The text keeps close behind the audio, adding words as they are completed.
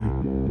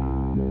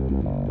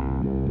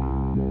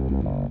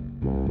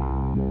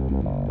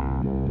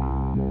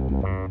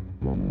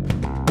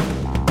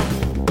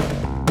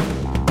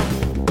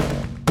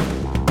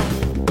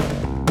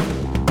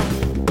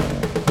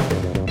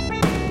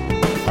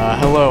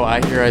Hello,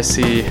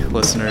 iHearIC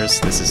listeners.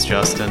 This is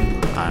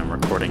Justin. I'm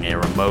recording a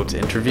remote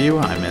interview.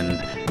 I'm in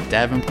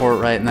Davenport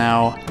right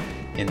now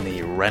in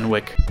the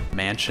Renwick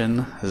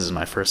Mansion. This is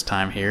my first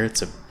time here.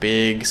 It's a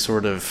big,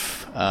 sort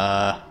of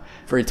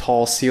very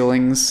tall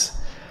ceilings,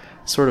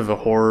 sort of a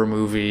horror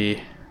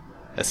movie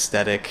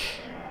aesthetic.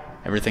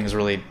 Everything's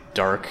really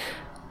dark,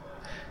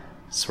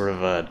 sort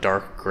of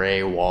dark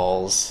gray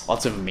walls,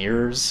 lots of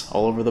mirrors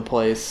all over the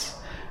place,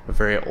 a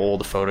very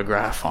old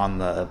photograph on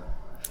the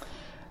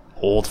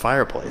old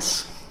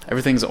fireplace.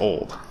 Everything's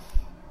old.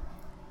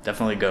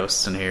 Definitely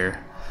ghosts in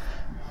here.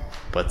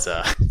 But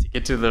to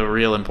get to the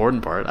real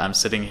important part, I'm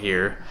sitting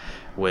here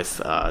with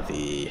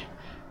the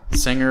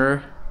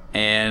singer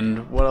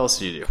and what else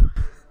do you do?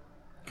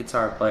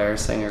 Guitar player,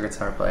 singer,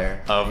 guitar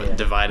player. Of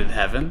Divided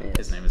Heaven. Yes.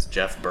 His name is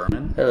Jeff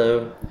Berman.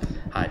 Hello.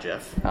 Hi,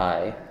 Jeff.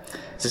 Hi.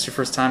 Is this your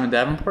first time in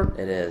Davenport?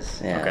 It is,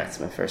 yeah. Okay.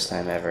 It's my first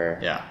time ever.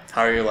 Yeah.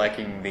 How are you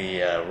liking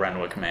the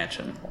Renwick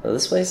Mansion? Well,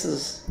 this place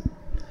is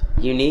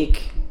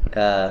unique.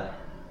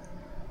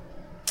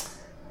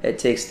 It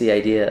takes the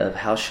idea of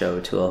house show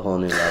to a whole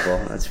new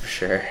level, that's for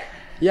sure.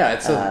 Yeah,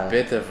 it's a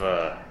bit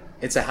of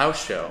it's a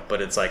house show,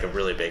 but it's like a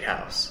really big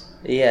house.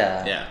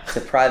 Yeah. Yeah. It's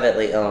a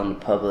privately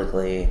owned,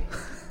 publicly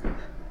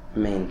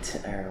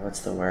or what's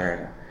the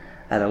word?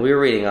 I don't know. We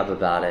were reading up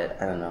about it.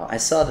 I don't know. I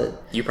saw that.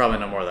 You probably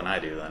know more than I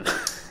do then.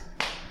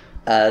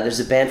 There's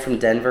a band from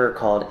Denver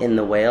called In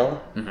the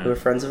Whale, who are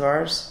friends of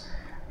ours.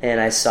 And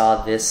I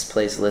saw this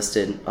place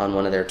listed on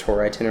one of their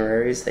tour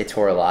itineraries. They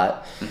tour a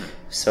lot. Mm-hmm.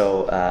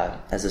 So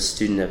as a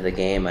student of the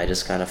game, I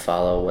just kind of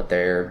follow what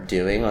they're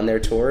doing on their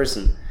tours.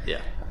 And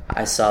yeah.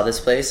 I saw this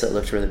place that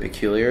looked really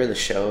peculiar. The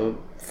show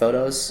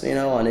photos,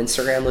 on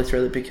Instagram looked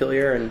really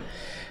peculiar. And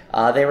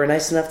they were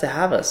nice enough to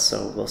have us,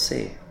 so we'll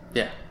see.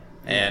 Yeah.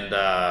 And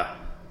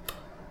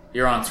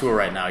you're on tour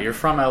right now. You're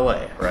from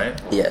LA,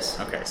 right? Yes.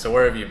 Okay, so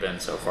where have you been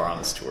so far on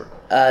this tour?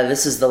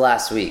 This is the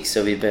last week,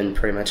 so we've been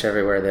pretty much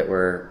everywhere that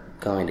we're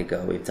going to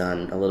go. We've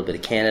done a little bit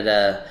of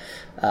Canada,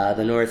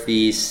 the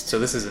Northeast. So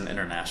this is an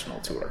international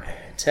tour.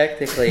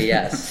 Technically,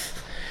 yes.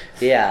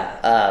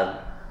 Yeah.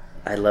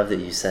 I love that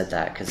you said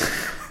that because,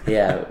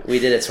 yeah, we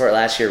did a tour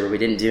last year where we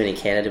didn't do any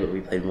Canada, but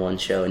we played one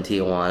show in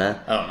Tijuana.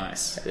 Oh,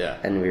 nice. Yeah.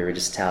 And we were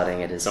just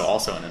touting it as... So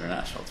also an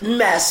international tour.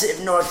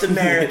 Massive North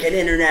American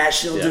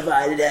International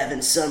Divided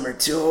Heaven Summer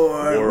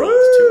Tour. World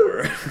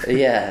Tour.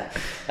 Yeah.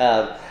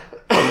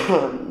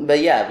 But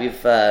yeah,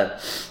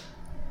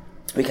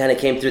 we kind of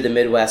came through the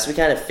Midwest. We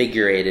kind of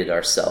figurated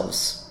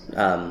ourselves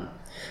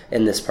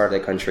in this part of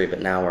the country, but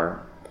now we're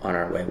on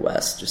our way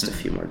west. Just a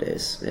few more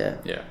days. Yeah.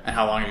 Yeah. And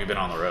how long have you been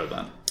on the road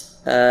then?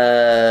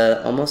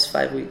 Almost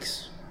 5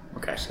 weeks.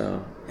 Okay.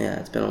 So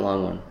yeah, it's been a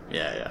long one.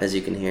 Yeah. As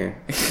you can hear.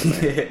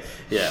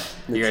 Yeah.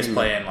 You guys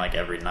playing like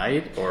every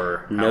night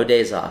or no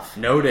days off?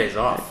 No days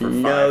off. For 5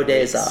 no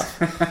days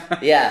weeks.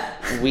 off.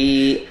 Yeah,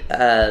 we.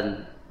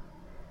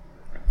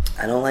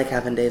 I don't like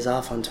having days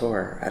off on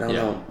tour. I don't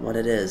know what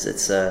it is.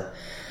 It's the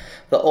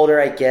older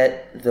I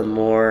get, the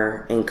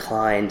more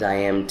inclined I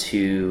am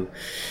to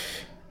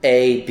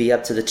be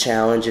up to the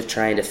challenge of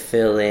trying to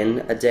fill in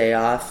a day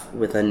off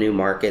with a new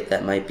market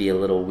that might be a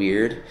little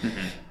weird,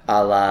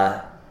 a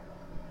la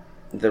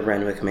the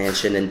Renwick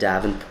Mansion in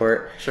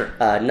Davenport. Sure.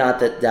 Not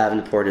that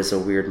Davenport is a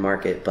weird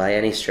market by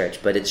any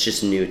stretch, but it's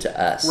just new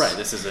to us. Right.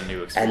 This is a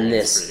new experience and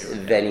this for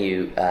you.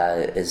 venue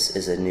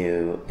is a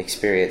new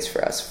experience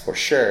for us for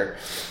sure.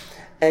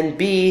 And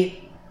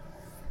B,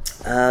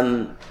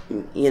 when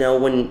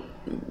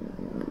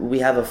we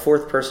have a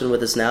fourth person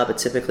with us now, but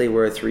typically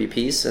we're a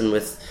 3-piece, and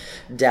with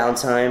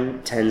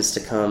downtime tends to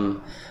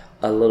come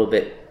a little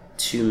bit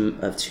too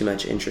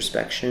much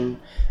introspection,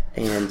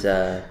 and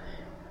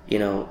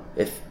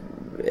if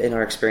in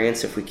our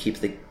experience, if we keep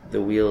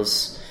the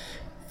wheels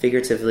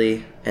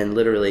figuratively and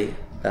literally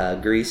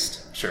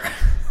greased, sure.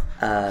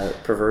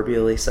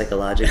 Proverbially,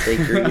 psychologically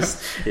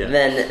greased,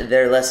 then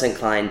they're less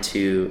inclined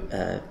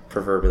to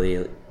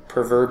proverbially,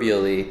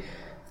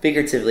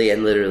 figuratively,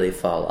 and literally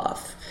fall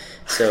off.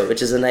 So,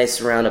 which is a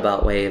nice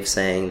roundabout way of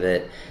saying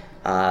that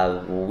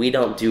we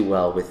don't do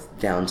well with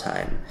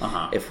downtime.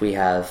 If we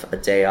have a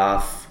day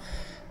off,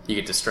 you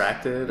get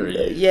distracted, or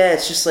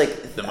it's just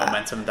like the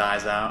momentum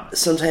dies out.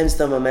 Sometimes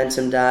the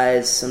momentum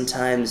dies.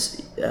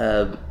 Sometimes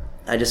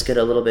I just get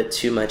a little bit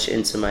too much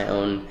into my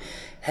own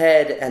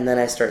head, and then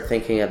I start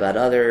thinking about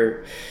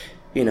other,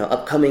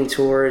 upcoming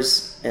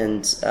tours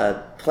and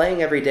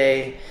playing every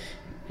day.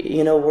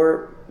 We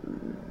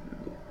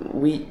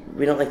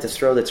don't like to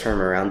throw the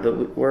term around,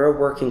 but we're a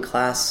working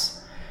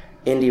class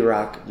indie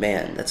rock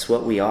band. That's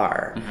what we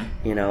are.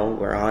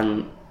 We're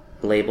on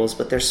labels,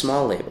 but they're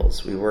small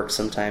labels. We work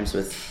sometimes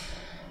with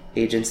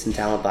agents and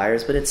talent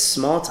buyers, but it's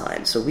small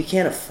time, so we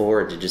can't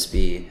afford to just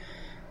be,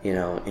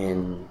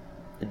 in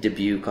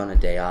Dubuque on a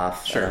day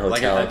off. Sure, at a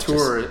hotel. like a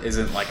tour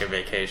isn't like a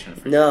vacation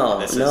for you. No,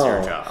 this is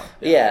your job.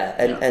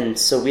 And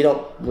so we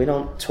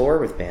don't tour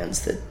with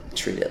bands that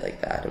treat it like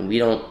that, and we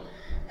don't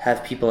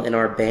have people in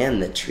our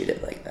band that treat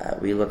it like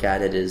that. We look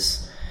at it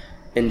as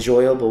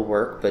enjoyable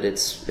work, but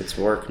it's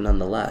work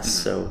nonetheless.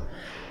 So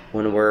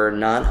when we're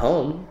not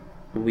home,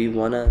 we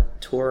want to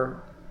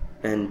tour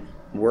and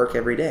work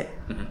every day.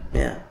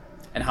 Yeah.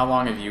 And how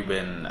long have you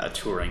been a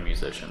touring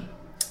musician?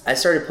 I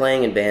started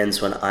playing in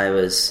bands when I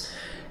was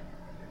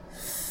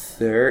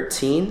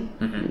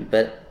 13,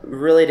 but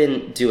really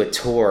didn't do a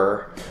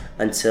tour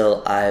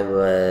until I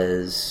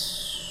was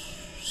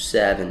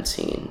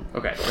 17.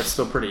 Okay, that's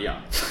still pretty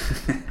young.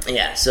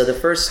 Yeah, so the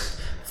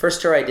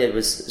first tour I did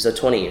was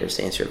 20 years,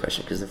 to answer your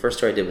question, because the first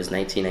tour I did was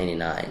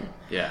 1999.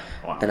 Yeah,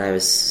 wow. And I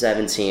was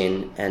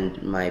 17,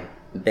 and my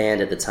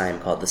band at the time,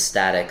 called the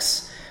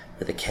Statics,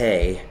 with a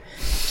K,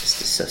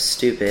 just is so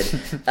stupid.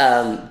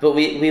 But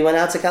we went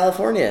out to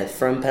California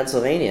from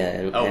Pennsylvania,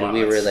 and wow,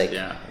 we were like,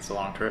 yeah, it's a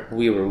long trip.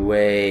 We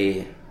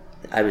were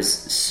I was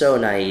so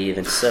naive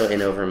and so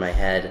in over my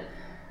head.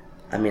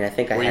 I mean, I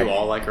think were you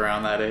all like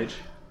around that age?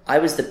 I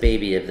was the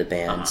baby of the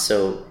band,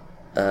 so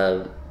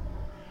I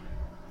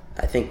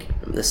think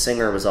the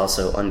singer was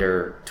also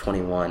under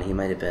 21. He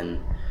might have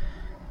been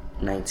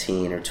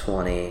 19 or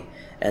 20,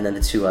 and then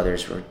the two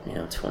others were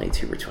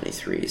 22 or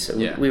 23. So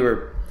yeah. we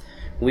were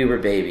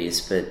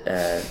babies, but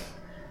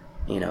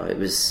it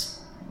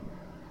was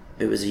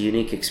a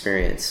unique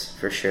experience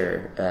for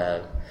sure.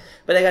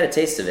 But I got a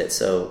taste of it,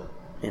 so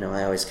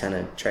I always kind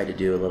of tried to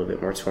do a little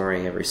bit more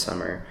touring every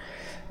summer,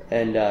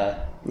 and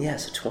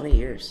so 20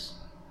 years.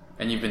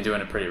 And you've been doing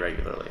it pretty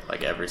regularly,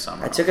 like every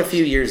summer. I took a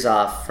few years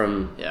off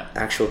from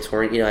actual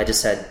touring. I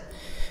just had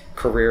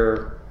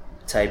career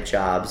type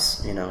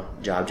jobs,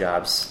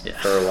 jobs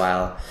for a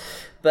while.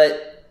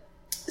 But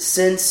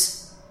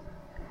since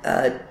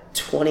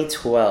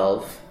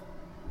 2012,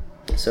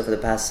 so for the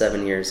past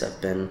 7 years,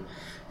 I've been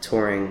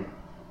touring.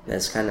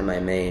 That's kind of my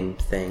main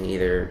thing,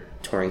 either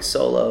touring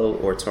solo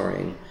or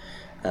touring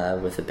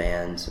with a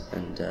band,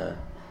 and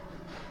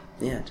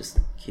just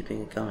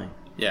keeping it going.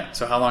 Yeah,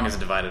 so how long has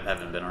Divided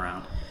Heaven been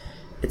around?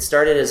 It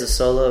started as a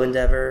solo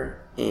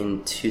endeavor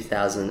in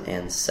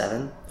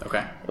 2007.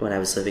 Okay. When I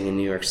was living in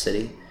New York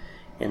City.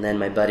 And then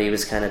my buddy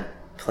was kind of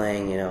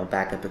playing,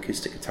 backup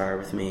acoustic guitar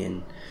with me,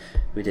 and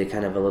we did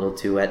kind of a little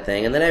duet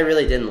thing. And then I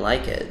really didn't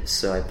like it,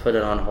 so I put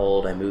it on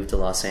hold. I moved to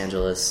Los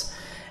Angeles,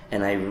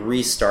 and I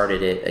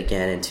restarted it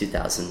again in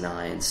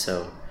 2009.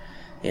 So,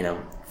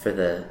 for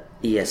the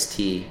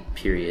EST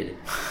period,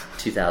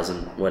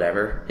 2000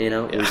 whatever,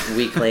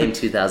 we claim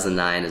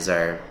 2009 as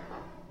our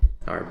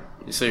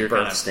so you're birth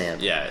kind of,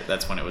 stamp. Yeah,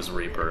 that's when it was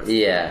rebirth.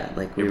 Yeah,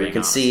 like we were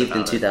conceived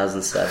in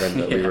 2007,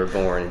 but we were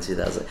born in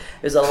 2000. It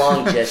was a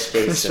long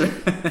gestation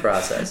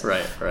process.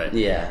 Right.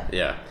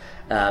 Yeah.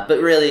 But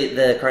really,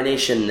 the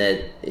carnation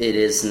that it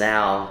is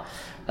now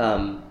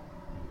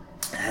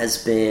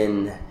has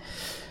been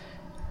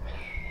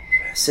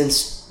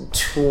since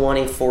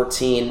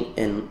 2014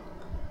 in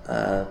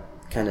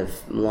kind of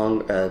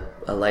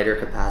a lighter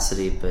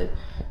capacity, but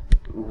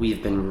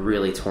we've been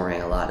really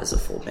touring a lot as a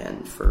full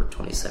band for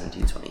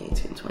 2017,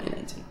 2018,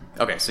 2019.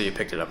 Okay, so you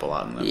picked it up a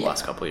lot in the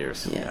last couple of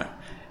years. Yeah.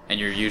 And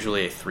you're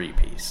usually a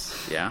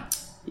 3-piece, yeah?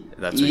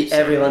 That's what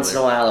every once in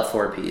a while a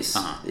 4-piece.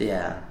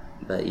 Yeah,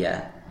 but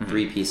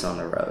 3-piece on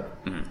the road,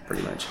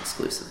 pretty much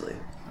exclusively.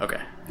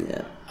 Okay.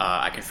 Yeah.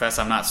 I confess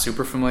I'm not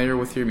super familiar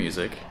with your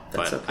music,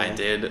 That's but okay. I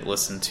did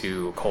listen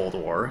to Cold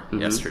War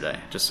yesterday,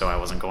 just so I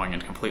wasn't going in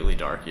completely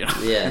dark,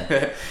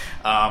 Yeah.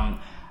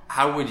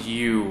 How would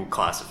you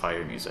classify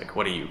your music?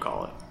 What do you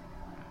call it?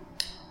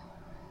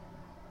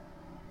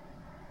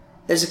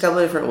 There's a couple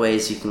of different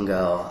ways you can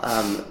go.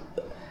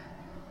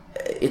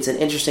 It's an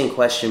interesting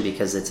question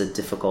because it's a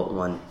difficult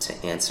one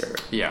to answer.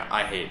 Yeah,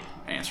 I hate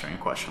answering a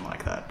question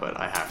like that, but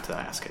I have to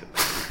ask it.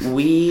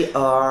 We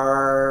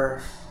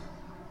are...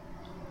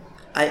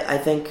 I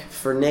think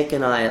for Nick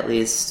and I, at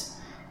least,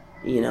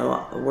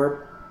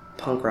 we're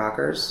punk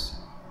rockers.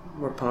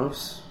 We're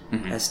punks.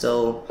 I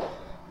still...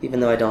 Even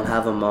though I don't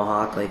have a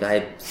mohawk, like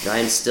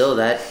I'm still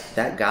that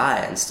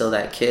guy. I'm still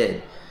that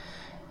kid.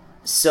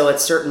 So at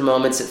certain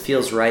moments, it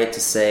feels right to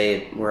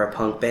say we're a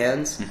punk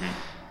band,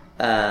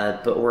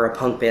 but we're a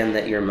punk band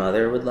that your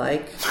mother would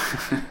like.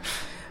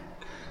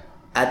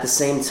 At the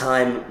same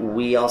time,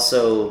 we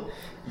also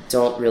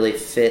don't really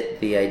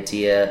fit the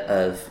idea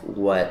of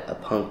what a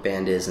punk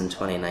band is in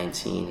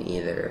 2019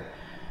 either.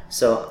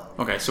 So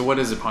okay, so what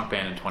is a punk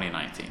band in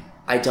 2019?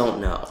 I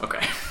don't know.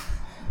 Okay.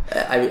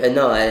 I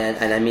know,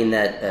 and I mean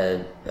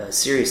that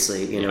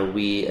seriously.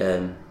 We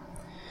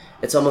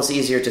it's almost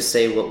easier to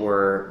say what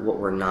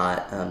we're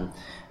not.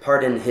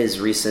 Pardon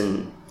his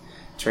recent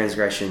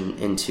transgression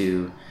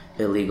into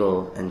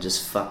illegal and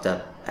just fucked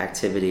up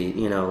activity.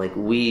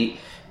 We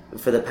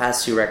for the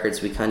past 2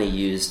 records we kind of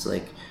used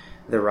like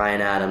the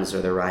Ryan Adams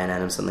or the Ryan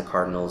Adams and the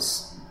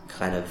Cardinals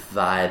kind of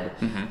vibe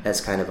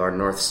as kind of our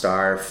North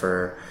Star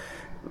for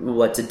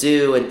what to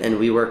do, and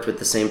we worked with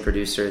the same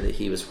producer that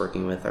he was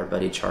working with, our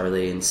buddy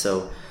Charlie, and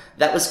so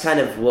that was kind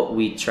of what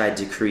we tried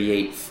to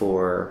create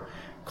for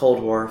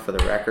Cold War, for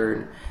the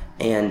record,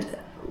 and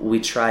we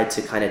tried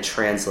to kind of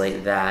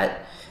translate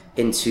that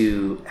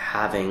into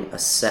having a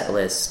set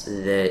list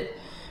that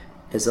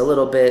is a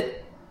little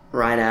bit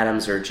Ryan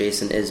Adams or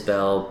Jason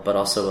Isbell, but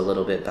also a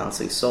little bit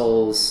Bouncing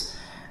Souls,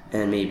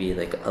 and maybe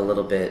like a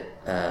little bit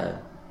kind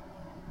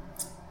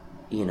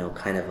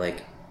of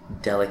like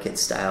delicate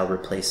style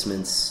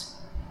replacements,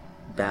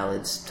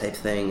 ballads type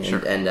thing.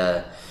 Sure. And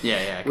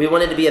yeah. we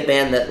wanted to be a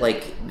band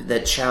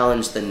that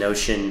challenged the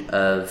notion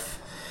of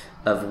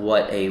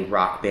what a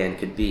rock band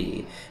could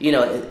be. You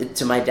know,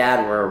 to my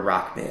dad, we're a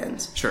rock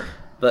band. Sure.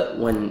 But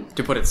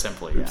to put it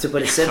simply,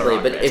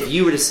 but if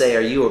you were to say,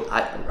 are you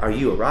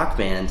a rock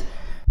band?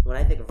 When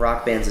I think of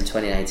rock bands in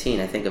 2019,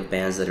 I think of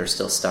bands that are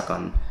still stuck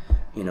on,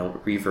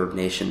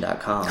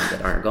 ReverbNation.com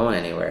that aren't going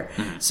anywhere.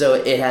 So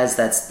it has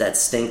that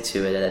stink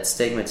to it, that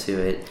stigma to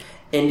it.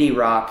 Indie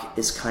rock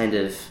is kind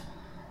of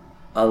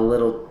a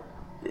little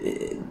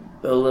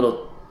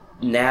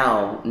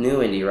now. New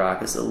indie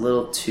rock is a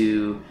little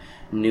too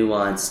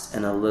nuanced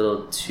and a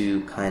little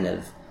too kind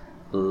of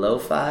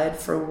lo-fied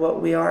for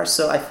what we are.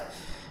 So I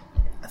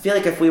feel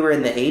like if we were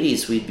in the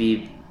 80s, we'd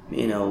be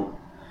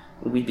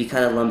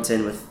kind of lumped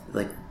in with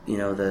the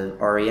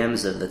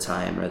REMs of the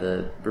time or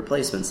the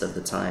replacements of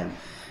the time.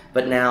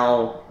 But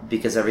now,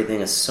 because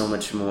everything is so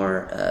much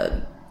more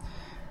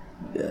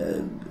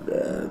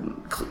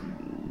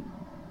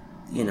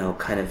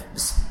kind of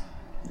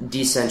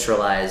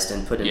decentralized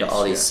and put into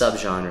all these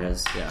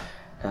subgenres.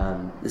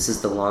 This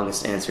is the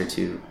longest answer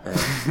to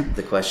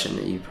the question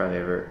that you probably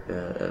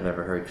have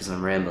ever heard, because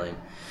I'm rambling.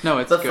 No,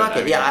 it's but good. Fuck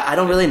it. I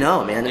don't really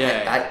know, man.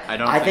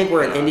 I think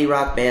we're an indie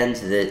rock band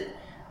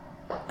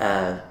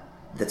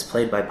that's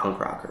played by punk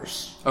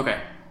rockers. Okay.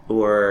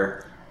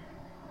 Or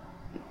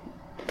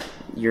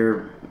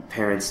your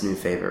parents' new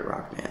favorite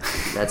rock band.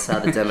 That's how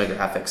the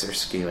demographics are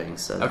skewing.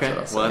 So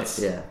that's what I'll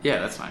say.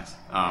 That's nice.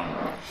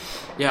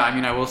 I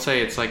mean, I will say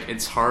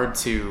it's hard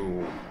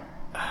to,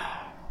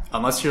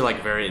 unless you're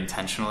very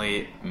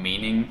intentionally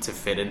meaning to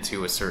fit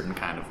into a certain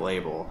kind of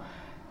label,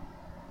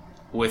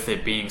 with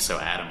it being so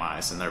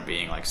atomized and there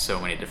being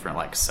so many different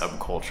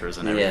subcultures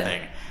and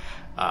everything.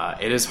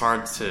 It is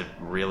hard to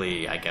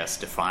really, I guess,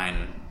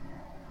 define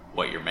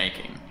what you're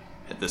making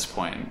at this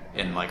point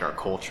in our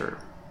culture,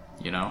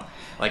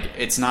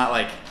 it's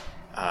not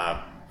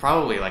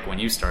probably when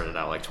you started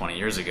out 20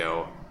 years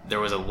ago,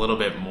 there was a little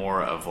bit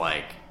more of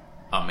a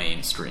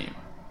mainstream,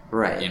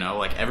 right?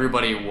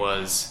 Everybody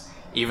was,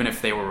 even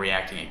if they were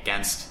reacting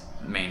against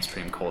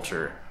mainstream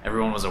culture,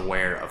 everyone was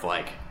aware of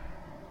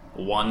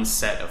one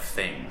set of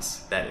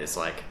things that is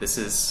this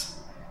is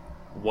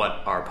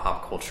what our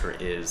pop culture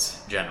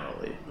is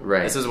generally.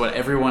 Right. This is what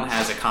everyone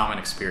has a common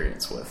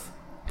experience with.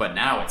 But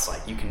now it's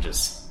you can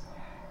just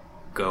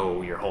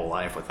go your whole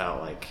life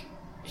without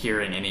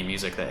hearing any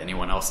music that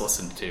anyone else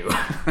listened to.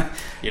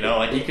 You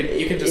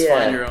can just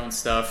find your own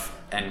stuff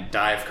and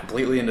dive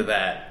completely into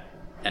that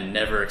and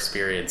never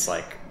experience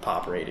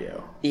pop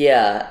radio.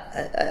 Yeah,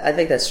 I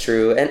think that's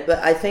true. But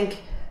I think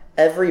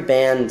every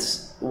band,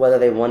 whether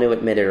they want to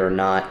admit it or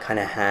not, kind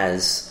of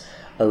has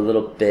a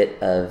little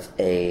bit of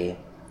a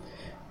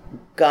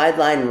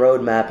guideline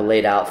roadmap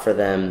laid out for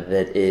them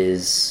that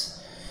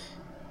is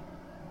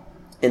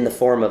in the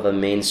form of a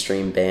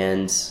mainstream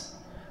band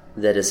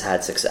that has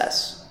had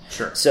success.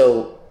 Sure.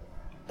 So,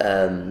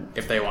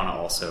 if they want to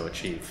also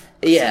achieve,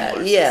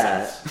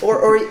 success.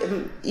 or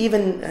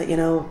even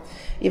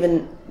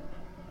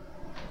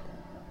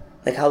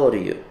how old are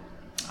you?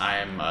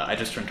 I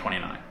just turned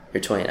 29.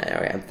 You're 29.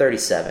 Okay, I'm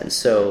 37.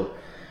 So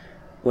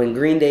when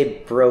Green Day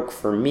broke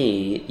for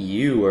me,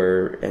 you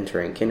were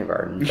entering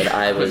kindergarten, but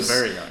I was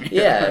very young.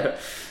 Yeah,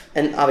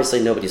 and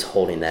obviously nobody's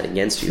holding that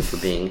against you for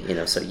being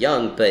so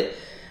young. But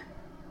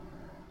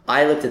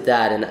I looked at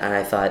that and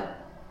I thought,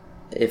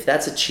 if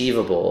that's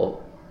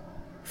achievable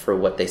for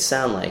what they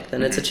sound like,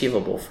 then it's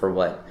achievable for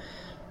what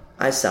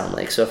I sound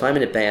like. So if I'm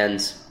in a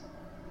band,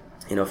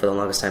 for the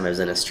longest time I was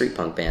in a street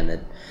punk band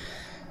that,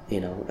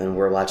 and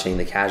we're watching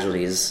the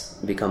Casualties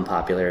become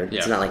popular.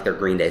 It's not like they're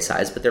Green Day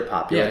size, but they're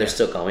popular. They're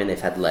still going.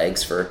 They've had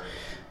legs for,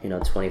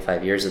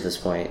 25 years at this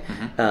point.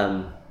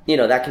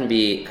 That can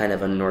be kind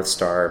of a North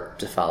Star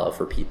to follow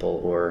for people.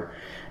 Or,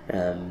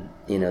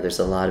 there's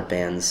a lot of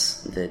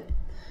bands that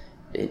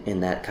in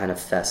that kind of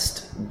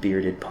fest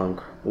bearded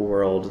punk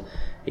world,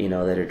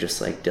 that are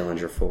just like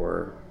Dillinger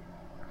 4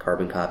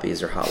 carbon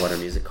copies or Hot Water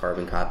Music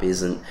carbon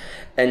copies.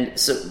 And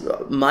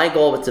so my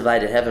goal with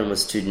Divided Heaven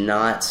was to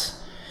not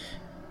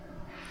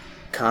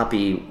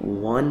copy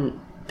one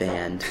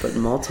band, but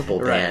multiple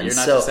bands.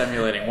 You're not just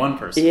emulating one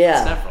person,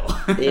 several.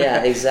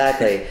 Yeah,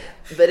 exactly.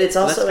 But it's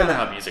also that's kind of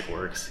how music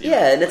works.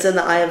 And it's in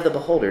the eye of the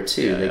beholder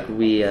too.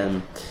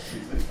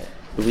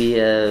 We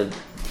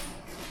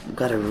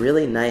got a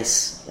really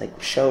nice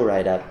show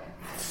write-up,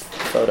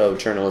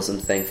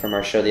 photojournalism thing from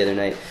our show the other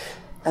night,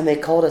 and they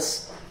called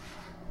us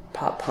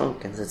pop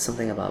punk and said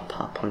something about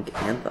pop punk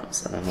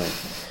anthems, and I'm like,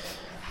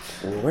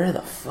 where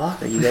the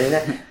fuck are you getting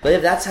that? But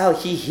if that's how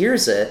he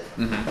hears it,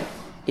 I'm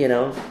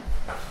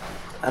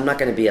not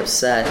going to be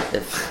upset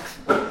if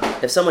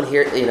someone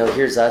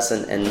hears us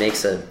and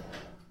makes a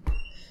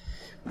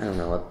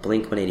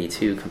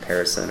Blink-182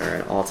 comparison or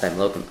an all-time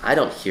low. I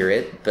don't hear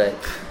it, but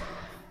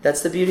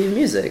that's the beauty of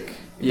music,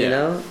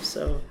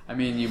 So I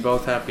mean, you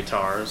both have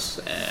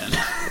guitars and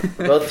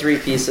both three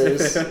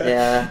pieces.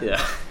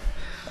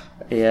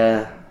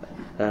 Yeah.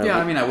 Yeah,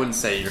 I mean, I wouldn't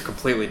say you're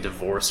completely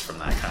divorced from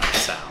that kind of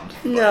sound.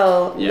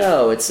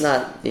 No, it's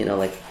not,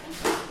 like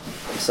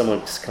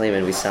someone's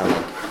claiming we sound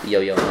like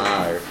Yo-Yo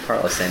Ma or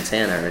Carlos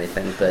Santana or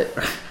anything, but...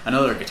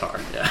 Another guitar,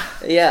 yeah.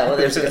 Yeah, well,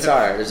 there's a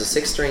guitar. There's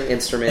a 6-string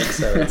instrument,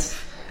 so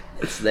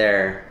it's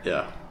there.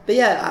 Yeah. But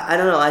yeah, I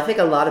don't know. I think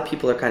a lot of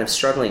people are kind of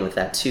struggling with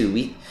that,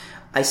 too.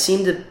 I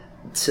seem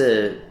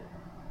to...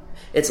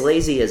 It's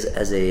lazy as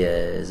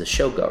a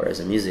showgoer, as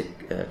a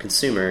music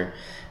consumer.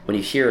 When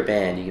you hear a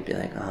band, you could be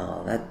like,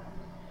 oh,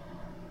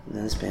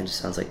 this band just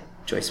sounds like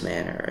Joyce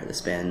Manor, or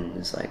this band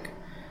is like...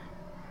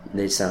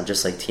 They sound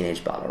just like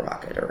Teenage Bottle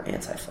Rocket or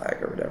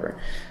Anti-Flag or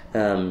whatever.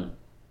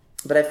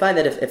 But I find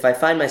that if I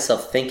find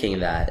myself thinking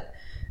that,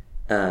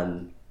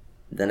 then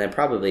I'm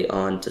probably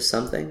on to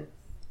something,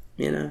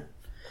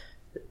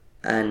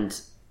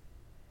 And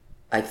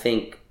I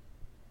think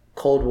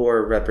Cold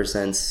War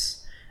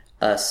represents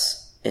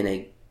us in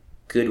a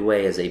good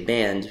way as a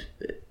band.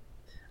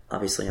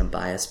 Obviously, I'm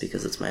biased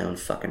because it's my own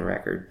fucking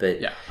record, but...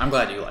 Yeah, I'm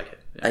glad you like it.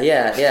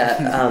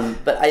 Yeah.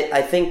 But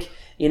I think...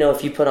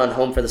 if you put on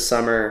Home for the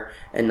Summer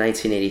in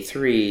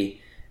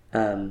 1983,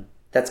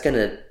 that's going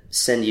to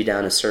send you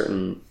down a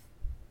certain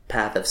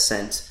path of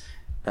scent.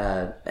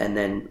 And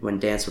then when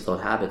Dance with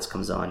Old Habits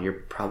comes on, you're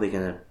probably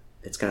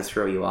it's going to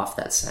throw you off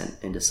that scent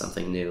into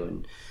something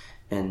new.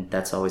 And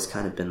that's always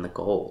kind of been the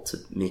goal, to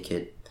make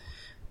it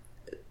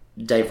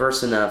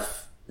diverse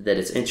enough that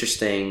it's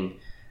interesting,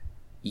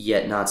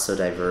 yet not so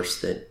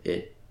diverse that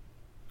it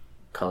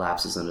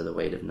collapses under the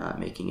weight of not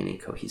making any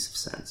cohesive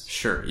sense.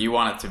 Sure. You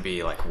want it to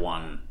be like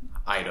one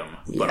item,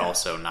 but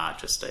also not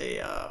just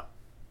a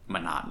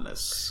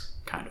monotonous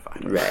kind of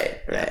item.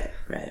 Right.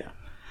 Yeah.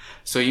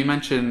 So you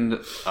mentioned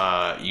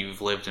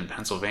you've lived in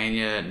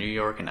Pennsylvania, New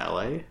York, and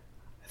LA. I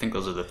think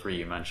those are the 3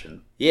 you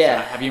mentioned.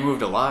 Yeah. Have you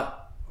moved a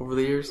lot over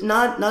the years?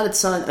 Not a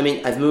ton. I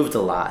mean, I've moved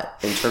a lot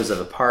in terms of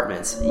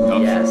apartments.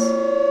 Okay. Yes.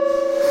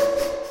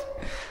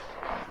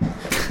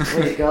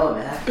 Way to go,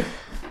 man.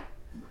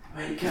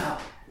 Way to go.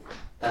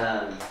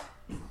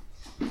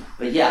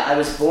 But yeah, I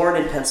was born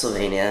in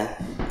Pennsylvania.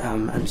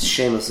 I'm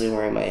shamelessly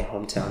wearing my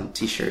hometown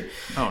t-shirt.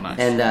 Oh, nice.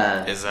 And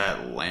is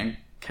that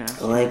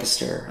Lancaster?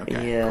 Lancaster.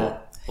 Okay, yeah. Cool.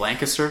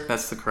 Lancaster?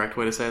 That's the correct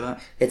way to say that?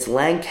 It's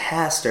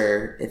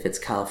Lancaster if it's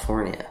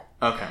California.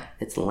 Okay.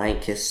 It's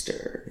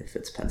Lancaster if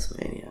it's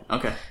Pennsylvania.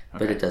 Okay.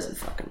 But it doesn't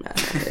fucking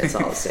matter. It's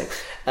all the same.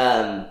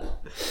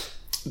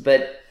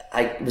 But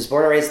I was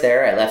born and raised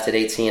there. I left at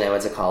 18. I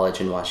went to college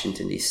in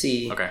Washington,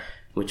 D.C.,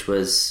 which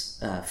was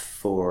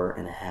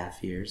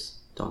 4.5 years.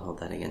 Don't hold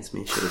that against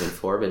me. It should have been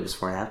 4, but it was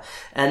 4.5.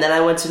 And then I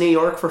went to New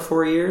York for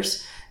 4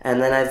 years.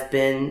 And then I've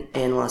been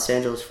in Los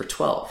Angeles for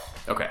 12.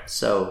 Okay.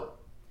 So,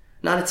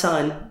 not a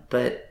ton,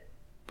 but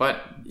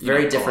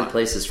very different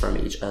places from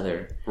each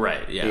other.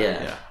 Right,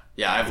 yeah.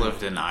 Yeah, I've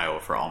lived in Iowa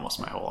for almost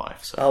my whole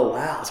life. So oh,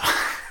 wow.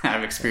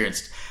 I've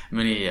experienced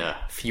many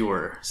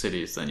fewer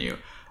cities than you.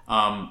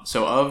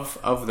 So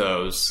of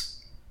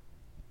those,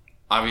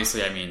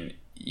 obviously, I mean,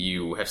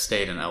 you have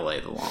stayed in LA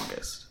the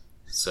longest.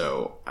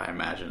 So I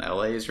imagine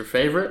LA is your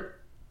favorite?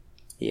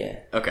 Yeah.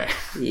 Okay.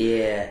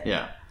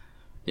 Yeah.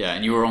 Yeah,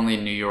 and you were only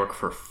in New York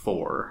for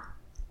 4.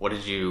 How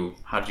did you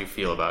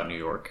feel about New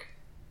York?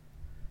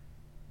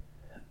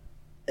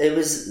 It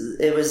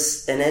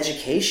was an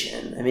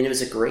education. I mean, it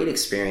was a great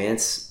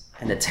experience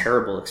and a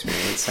terrible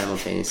experience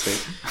simultaneously.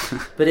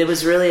 But it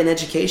was really an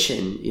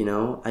education,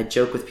 I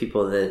joke with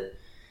people that,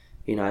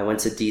 I went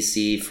to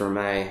DC for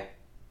my,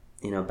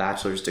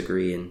 bachelor's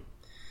degree in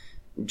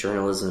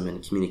journalism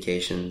and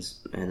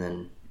communications, and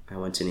then I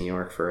went to New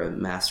York for a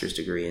master's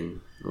degree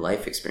in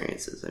life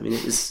experiences. I mean,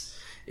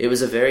 it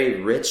was a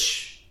very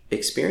rich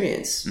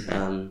experience.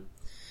 Mm-hmm.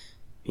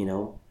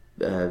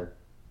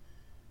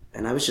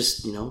 And I was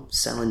just,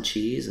 selling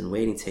cheese and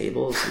waiting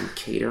tables and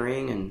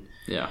catering and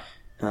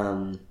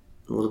a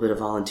little bit of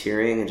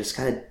volunteering and just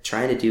kind of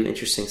trying to do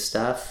interesting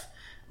stuff,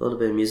 a little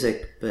bit of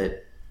music.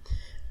 But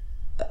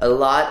a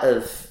lot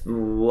of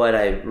what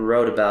I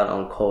wrote about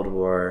on Cold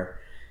War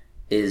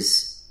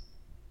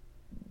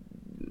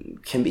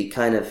can be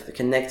kind of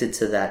connected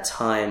to that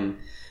time,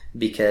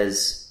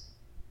 because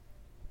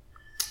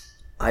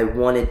I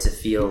wanted to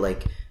feel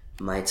like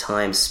my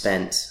time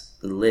spent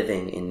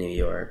living in New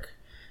York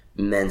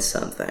meant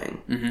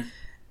something. Mm-hmm.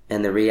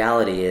 And the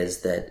reality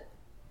is that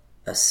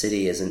a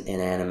city is an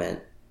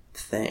inanimate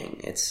thing.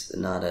 It's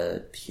not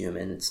a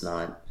human. It's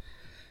not,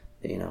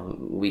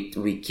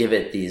 we give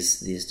it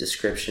these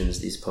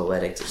descriptions, these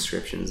poetic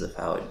descriptions of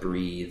how it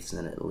breathes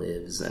and it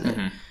lives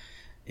and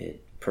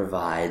it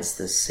provides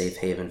this safe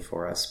haven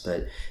for us.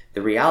 But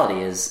the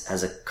reality is,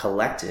 as a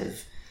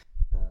collective,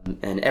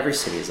 and every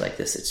city is like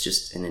this, it's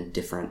just an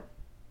indifferent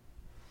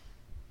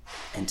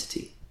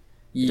entity.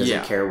 It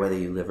doesn't care whether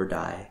you live or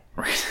die.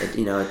 Right.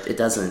 It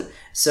doesn't.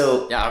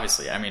 So yeah,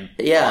 obviously, I mean,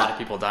 a lot of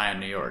people die in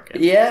New York.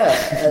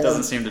 It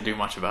doesn't seem to do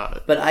much about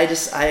it. But I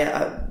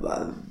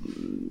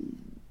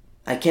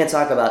can't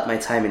talk about my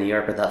time in New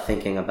York without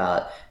thinking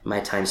about my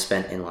time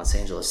spent in Los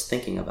Angeles,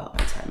 thinking about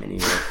my time in New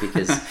York,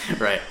 because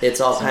right. It's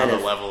all kind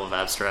of level of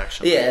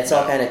abstraction. Yeah, it's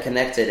all kind of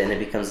connected, and it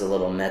becomes a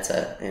little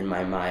meta in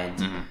my mind.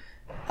 Mm-hmm.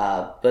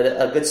 But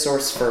a good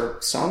source for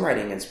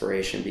songwriting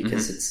inspiration,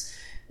 because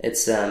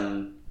it's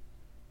I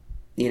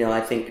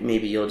think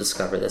maybe you'll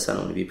discover this. I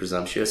don't want to be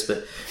presumptuous,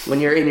 but when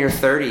you're in your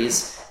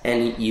 30s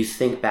and you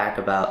think back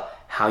about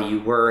how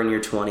you were in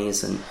your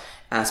 20s and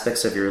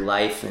aspects of your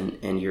life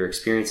and your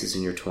experiences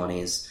in your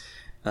 20s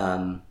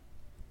that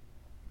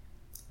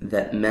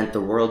meant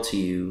the world to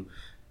you,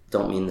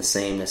 don't mean the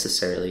same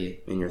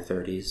necessarily in your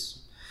 30s,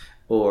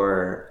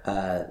 or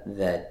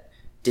that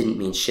didn't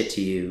mean shit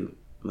to you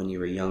when you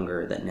were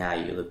younger, that now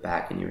you look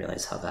back and you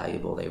realize how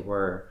valuable they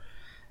were.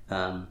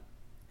 And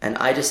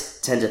I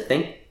just tend to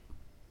think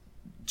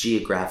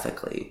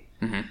geographically.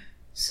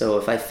 So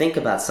if I think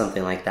about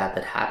something like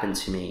that happened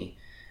to me,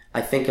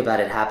 I think about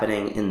it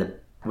happening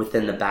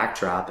within the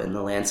backdrop and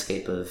the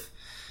landscape of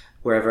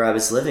wherever I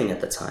was living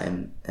at the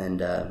time.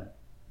 And I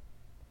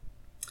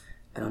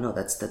don't know,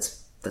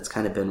 that's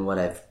kind of been what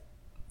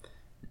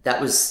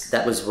that was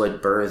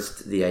what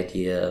birthed the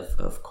idea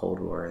of Cold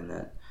War, and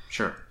that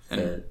sure,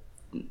 and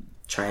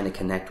trying to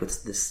connect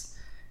with this,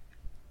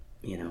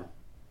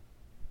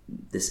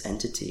 this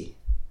entity,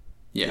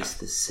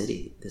 this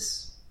city,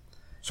 this.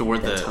 So where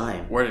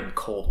did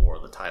Cold War,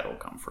 the title,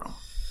 come from?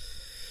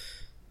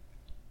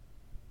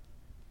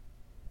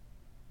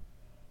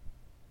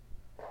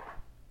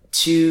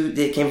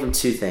 It came from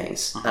two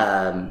things.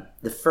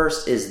 The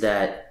first is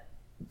that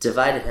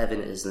Divided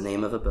Heaven is the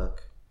name of a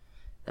book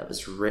that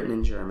was written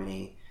in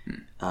Germany.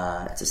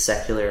 It's a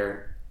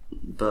secular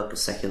book, a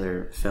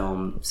secular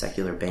film,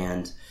 secular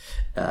band,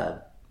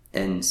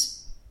 and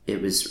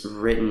it was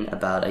written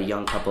about a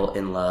young couple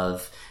in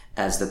love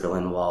as the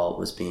Berlin Wall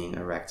was being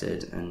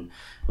erected, and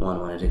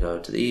one wanted to go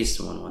to the east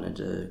and one wanted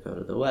to go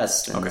to the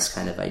west, and this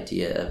kind of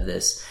idea of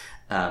this.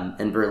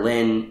 And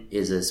Berlin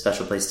is a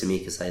special place to me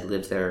because I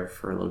lived there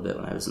for a little bit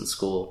when I was in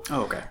school.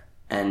 Oh, okay.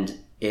 And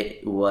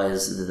it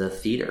was the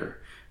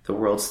theater, the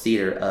world's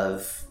theater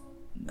of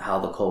how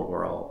the Cold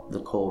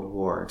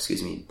War,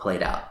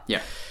 played out.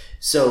 Yeah.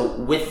 So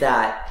with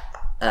that,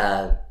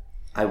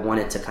 I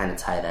wanted to kind of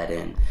tie that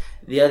in.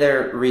 The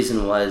other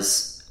reason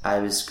was I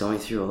was going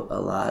through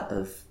a lot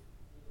of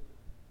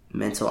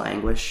mental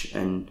anguish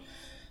and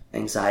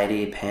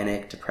anxiety,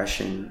 panic,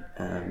 depression,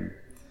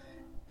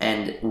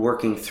 and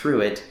working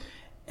through it.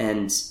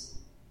 And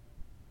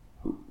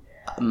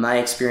my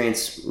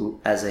experience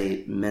as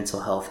a mental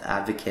health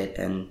advocate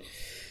and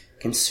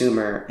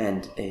consumer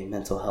and a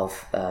mental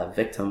health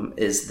victim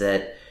is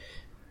that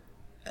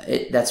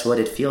that's what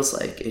it feels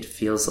like. It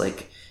feels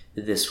like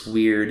this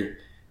weird,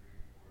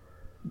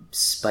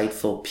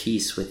 spiteful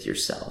peace with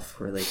yourself,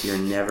 where like you're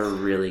never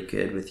really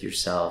good with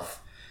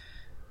yourself,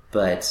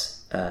 but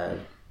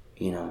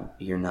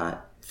you're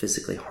not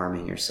physically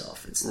harming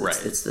yourself. It's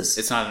this.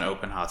 It's not an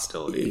open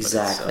hostility.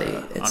 Exactly.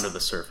 But it's under the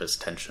surface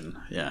tension.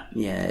 Yeah.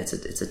 Yeah.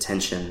 It's a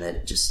tension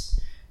that just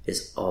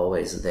is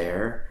always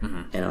there,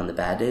 and on the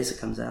bad days it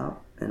comes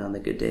out, and on the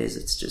good days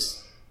it's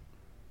just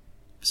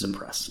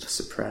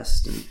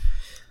suppressed,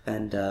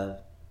 and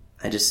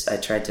I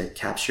tried to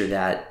capture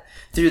that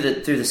through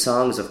the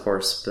songs, of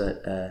course,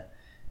 but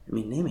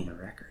naming a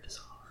record is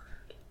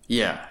hard.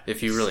 Yeah,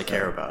 if you really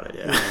care about it,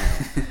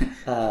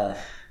 yeah.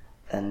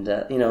 And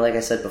like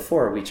I said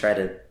before, we try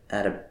to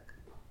add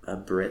a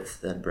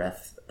width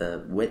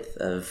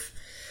of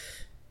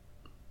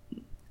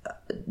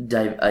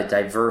a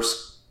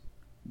diverse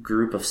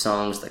group of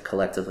songs that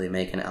collectively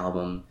make an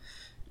album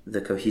the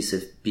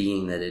cohesive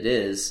being that it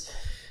is.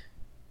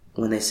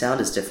 When they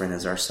sound as different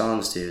as our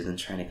songs do, then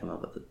trying to come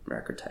up with a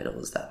record title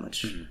is that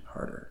much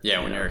harder.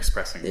 Yeah, when you're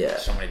expressing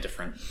so many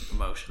different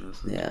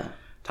emotions and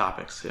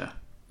topics. Yeah.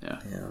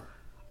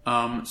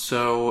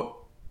 So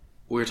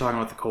we were talking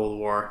about the Cold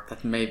War.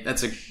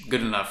 That's a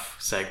good enough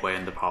segue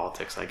into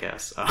politics, I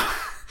guess.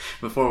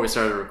 Before we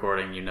started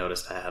recording, you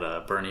noticed I had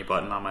a Bernie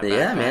button on my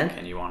backpack,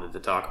 and you wanted to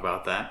talk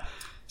about that.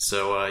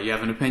 So you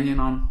have an opinion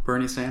on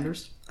Bernie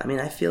Sanders? I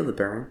mean, I feel the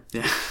burn.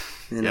 Yeah.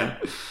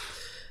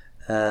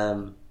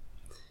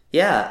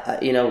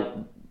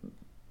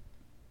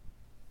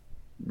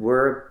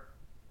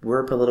 We're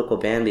a political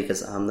band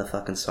because I'm the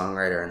fucking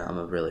songwriter and I'm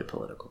a really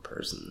political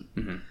person.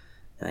 And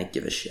I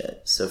give a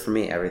shit. So for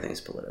me,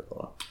 everything's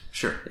political.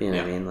 Sure. You know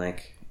what I mean?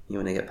 Like, you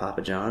want to get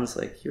Papa John's,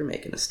 like, you're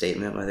making a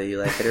statement whether you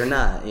like it or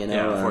not, you know?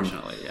 Yeah,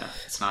 unfortunately,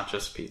 It's not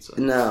just pizza.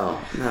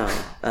 No.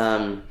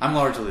 I'm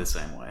largely the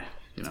same way,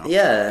 you know?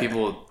 Yeah.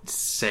 People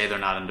say they're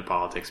not into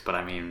politics, but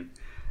I mean,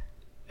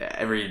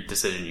 every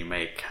decision you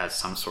make has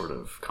some sort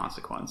of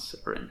consequence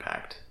or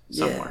impact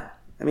somewhere.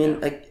 I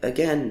mean,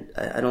 again,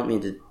 I don't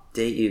mean to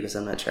date you because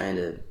I'm not trying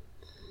to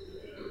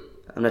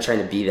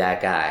be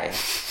that guy,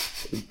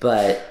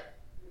 but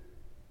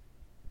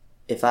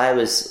if I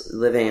was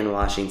living in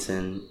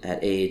Washington at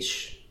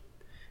age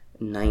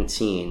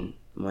 19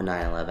 when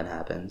 9/11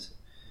 happened,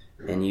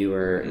 and you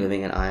were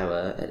living in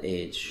Iowa at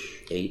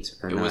age 8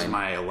 or 9. It was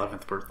my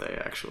 11th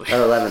birthday, actually.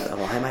 Oh, 11th. Well,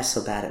 why am I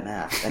so bad at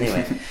math?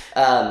 Anyway,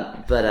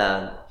 God,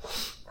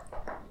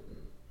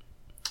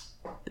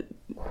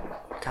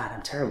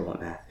 I'm terrible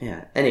at math.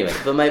 Yeah. Anyway,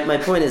 but my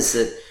point is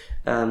that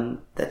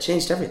that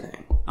changed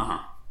everything. Uh-huh.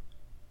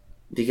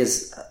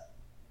 Because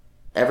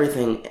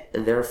everything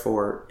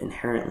therefore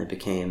inherently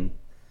became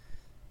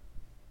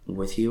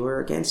with you or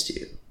against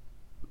you.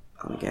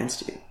 I'm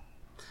against you.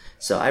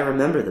 So I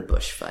remember the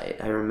Bush fight.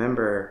 I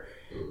remember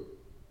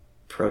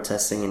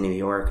protesting in New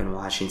York and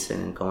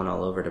Washington and going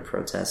all over to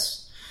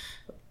protest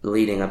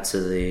leading up to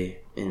the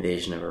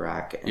invasion of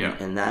Iraq.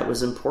 And that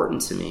was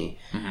important to me.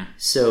 Mm-hmm.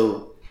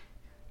 So,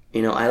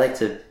 I like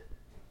to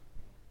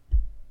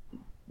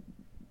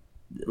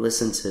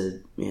listen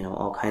to,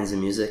 all kinds of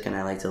music, and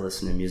I like to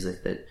listen to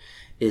music that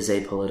is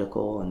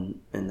apolitical,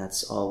 and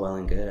that's all well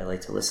and good. I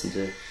like to listen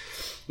to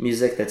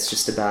music that's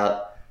just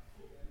about,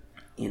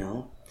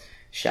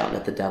 shouting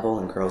at the devil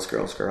and girls,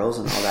 girls, girls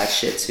and all that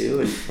shit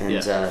too.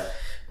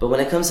 But when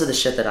it comes to the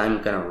shit that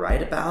I'm going to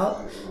write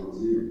about,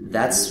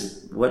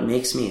 that's what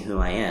makes me who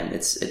I am.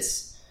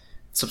 It's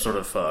some sort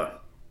of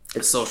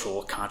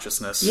social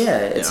consciousness. Yeah,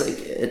 it's like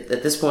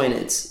at this point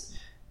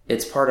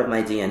it's part of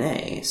my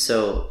DNA.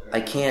 So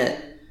I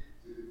can't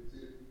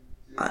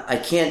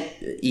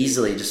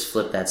easily just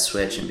flip that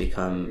switch and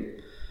become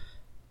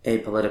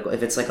apolitical.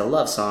 If it's like a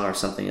love song or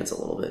something, it's a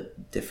little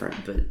bit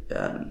different. But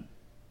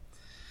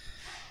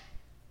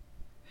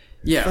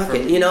fuck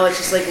it. It's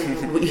just like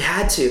we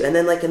had to. And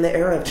then like in the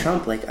era of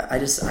Trump, like I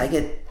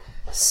get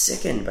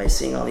sickened by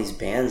seeing all these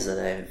bands that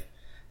I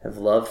have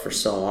loved for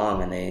so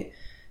long, and they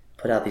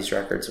put out these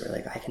records where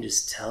like I can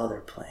just tell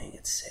they're playing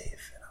it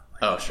safe. And I'm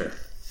like, oh sure,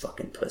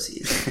 fucking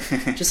pussies.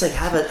 Just like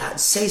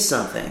say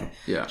something.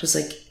 Yeah. Just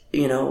like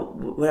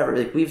whatever.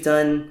 Like we've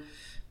done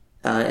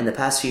in the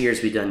past few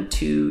years, we've done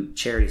 2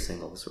 charity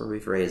singles where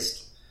we've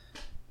raised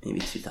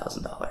maybe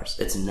 $2,000.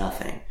 It's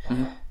nothing.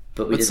 Mm-hmm.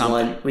 But we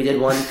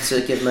did one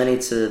to give money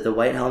to the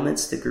White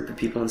Helmets, the group of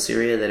people in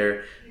Syria that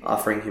are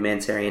offering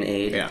humanitarian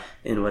aid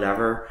in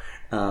whatever.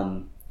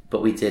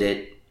 But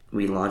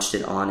we launched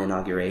it on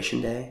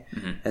Inauguration Day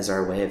as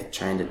our way of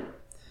trying to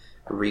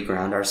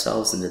reground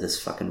ourselves into this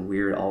fucking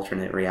weird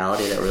alternate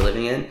reality that we're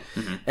living in.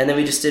 Mm-hmm. And then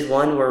we just did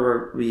one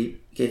where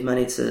we gave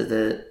money to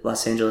the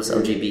Los Angeles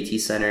LGBT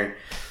Center.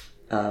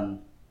 So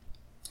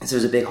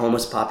there's a big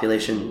homeless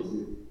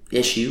population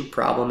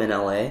problem in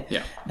LA.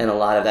 Yeah. And a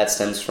lot of that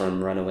stems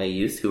from runaway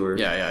youth who are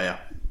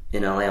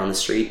in LA on the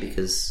street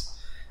because,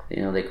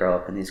 they grow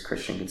up in these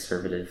Christian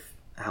conservative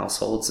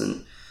households.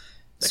 And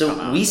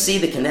so we see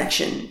the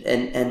connection,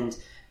 and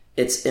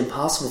it's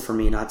impossible for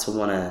me not to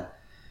want to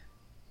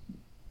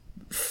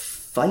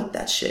fight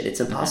that shit. It's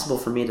impossible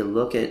for me to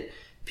look at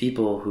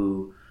people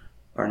who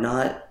are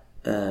not,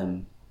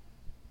 this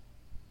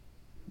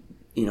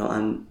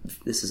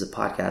is a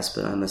podcast,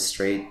 but I'm a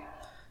straight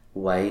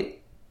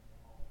white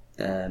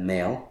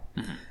male,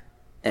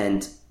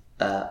 and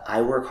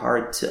I work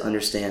hard to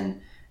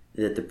understand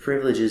that the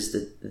privileges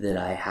that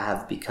I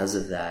have because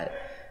of that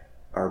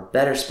are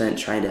better spent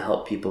trying to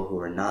help people who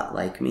are not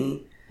like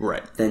me,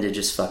 right, than to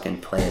just fucking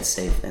play it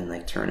safe and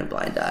like turn a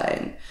blind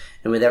eye.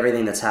 And with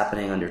everything that's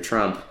happening under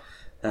Trump,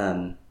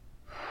 I'm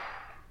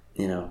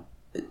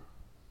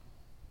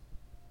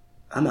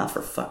out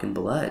for fucking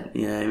blood.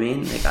 You know what I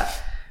mean? Like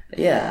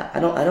I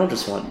don't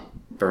just want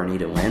Bernie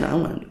to win. I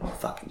want him to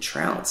fucking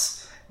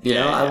trounce.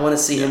 I want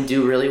to see him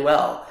do really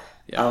well.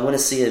 Yeah. I want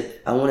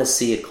to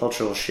see a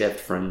cultural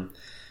shift from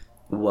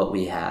what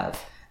we have,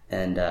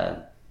 and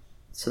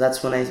so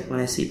that's when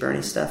I see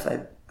Bernie stuff,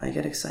 I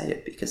get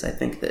excited because I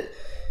think that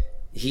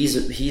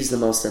he's the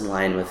most in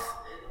line with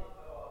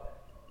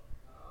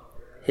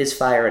his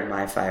fire and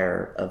my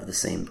fire of the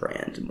same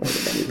brand more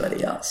than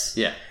anybody else.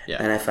 Yeah.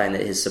 And I find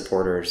that his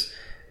supporters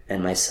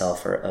and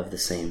myself are of the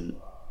same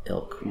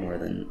ilk more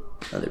than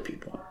other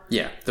people.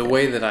 Yeah, the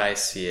way that I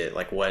see it,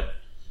 like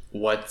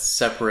what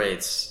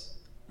separates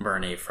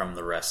Bernie from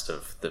the rest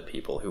of the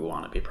people who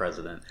want to be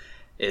president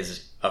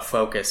is a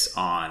focus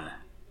on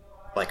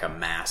like a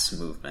mass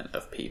movement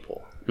of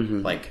people.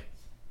 Mm-hmm. Like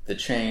the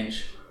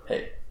change.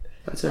 Hey,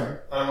 that's all right.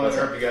 I don't want to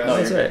interrupt you guys. No,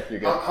 that's right. You're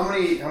good. How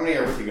many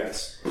are with you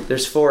guys?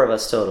 There's 4 of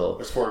us total.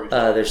 There's 4 of you.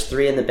 There's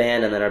 3 in the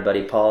band, and then our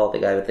buddy Paul, the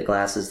guy with the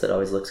glasses that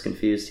always looks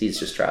confused. He's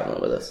just traveling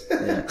with us.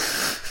 Yeah.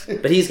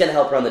 But he's gonna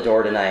help run the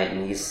door tonight,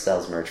 and he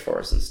sells merch for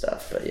us and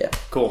stuff. But yeah,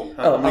 cool.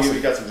 We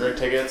got some drink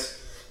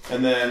tickets,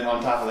 and then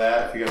on top of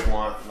that, if you guys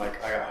want,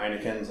 like I got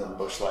Heineken's and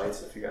Busch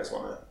Lights. If you guys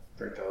want to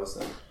drink those,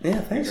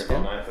 then thanks.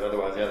 All night, but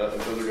otherwise,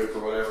 those are good for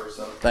whatever.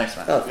 So thanks,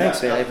 man. Oh,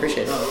 thanks, man. I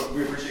appreciate it. No,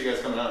 we appreciate you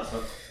guys coming out.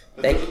 So.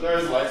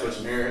 There's a light switch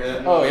in here.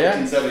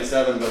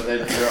 1977, but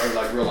they're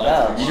like real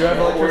lights. You do have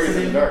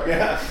electricity in the dark,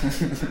 yeah.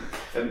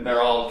 And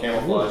they're all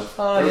camouflage.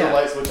 There's a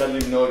light switch I didn't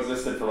even know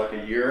existed for like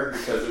a year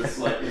because it's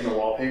like in the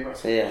wallpaper.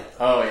 Yeah.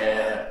 Oh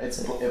yeah.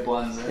 It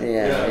blends in.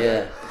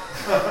 Yeah.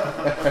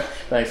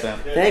 Thanks, man.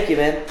 Thank you,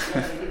 man.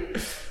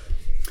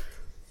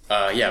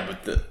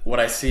 But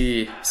what I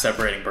see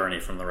separating Bernie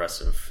from the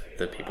rest of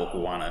the people who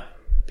want to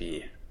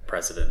be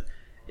president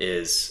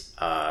is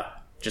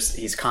just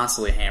he's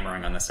constantly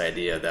hammering on this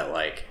idea that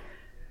like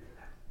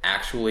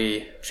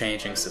actually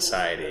changing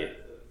society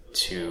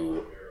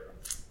to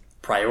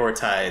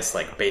prioritize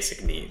like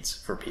basic needs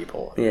for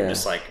people.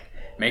 Just like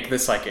make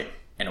this like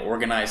an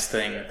organized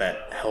thing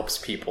that helps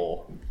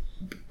people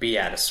be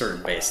at a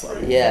certain base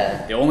level.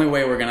 Yeah. The only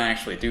way we're going to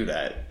actually do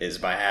that is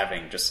by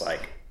having just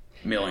like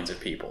millions of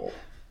people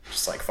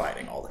just like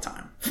fighting all the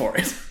time for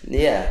it.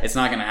 Yeah. It's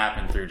not going to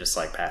happen through just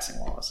like passing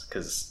laws,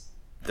 because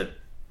the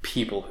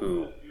people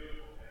who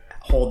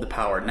hold the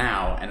power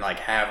now and like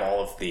have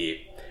all of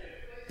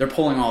they're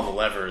pulling all the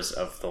levers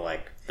of the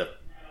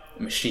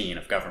machine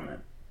of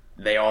government.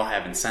 They all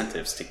have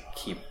incentives to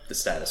keep the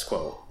status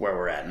quo where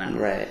we're at now.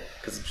 Right.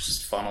 Because it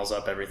just funnels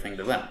up everything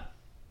to them.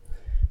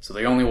 So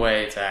the only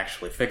way to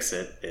actually fix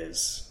it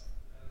is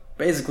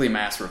basically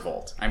mass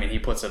revolt. I mean, he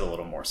puts it a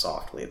little more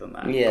softly than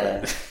that.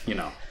 Yeah. But, you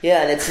know.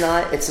 Yeah, and it's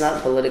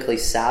not politically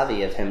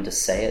savvy of him to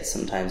say it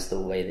sometimes the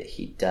way that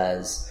he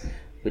does,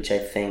 which I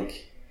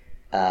think,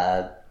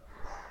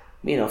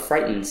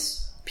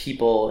 frightens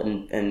people,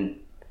 and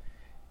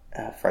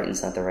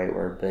frighten's not the right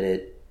word, but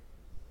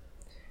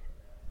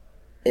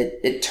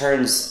it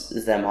turns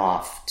them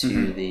off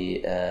to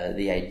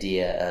the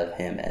idea of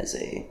him as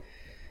a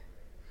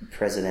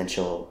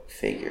presidential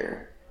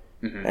figure.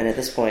 And at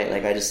this point,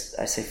 like, I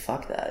say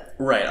fuck that.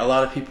 Right. A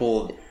lot of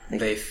people,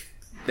 they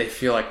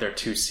feel like they're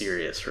too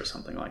serious for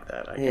something like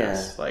that, I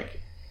guess.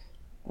 Like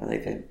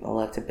the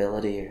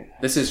electability.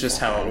 This is just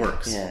how it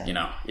works. Yeah. You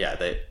know?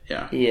 Yeah.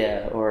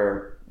 Yeah,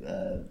 or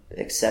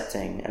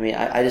accepting. I mean,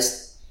 I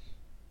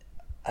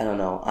don't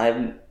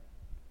know.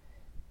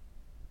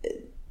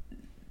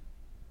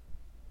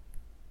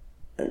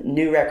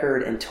 New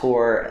record and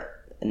tour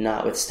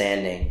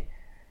notwithstanding,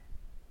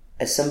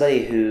 as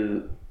somebody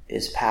who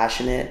is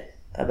passionate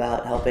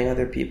about helping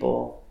other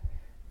people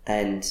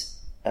and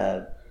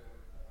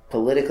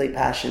politically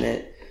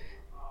passionate,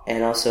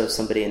 and also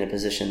somebody in a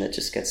position that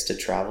just gets to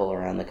travel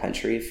around the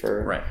country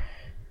for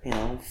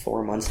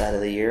 4 months out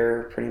of the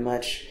year pretty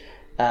much,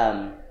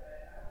 on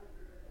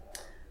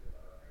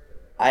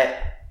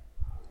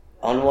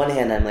one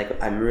hand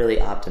I'm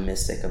really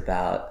optimistic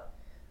about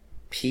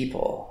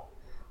people,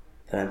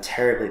 but I'm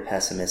terribly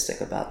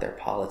pessimistic about their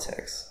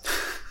politics.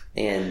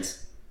 And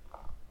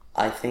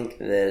I think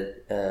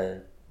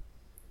that,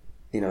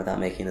 without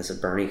making this a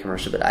Bernie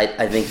commercial, but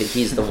I think that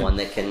he's the one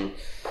that can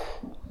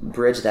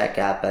bridge that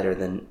gap better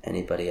than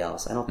anybody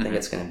else. I don't think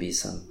it's going to be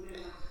some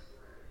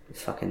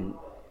fucking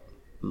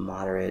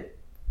moderate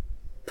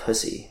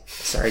pussy.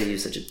 Sorry to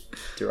use such a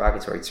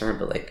derogatory term,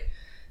 but like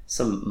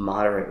some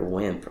moderate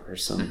wimp or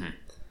some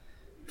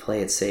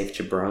play it safe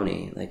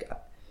jabroni. Like,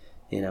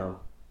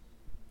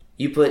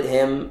 you put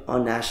him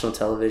on national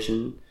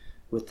television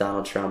with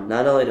Donald Trump,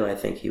 not only do I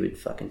think he would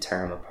fucking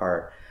tear him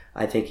apart,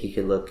 I think he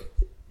could look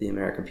the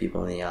American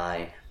people in the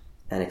eye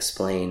and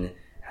explain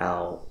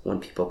how when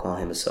people call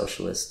him a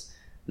socialist,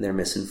 they're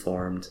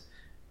misinformed,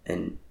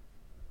 and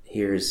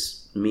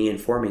here's me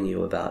informing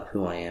you about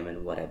who I am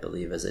and what I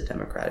believe as a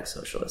democratic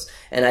socialist.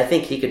 And I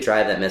think he could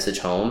drive that message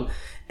home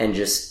and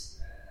just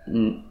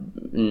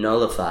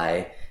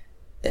nullify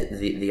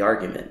the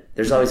argument.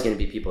 There's always going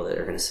to be people that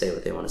are going to say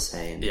what they want to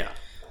say and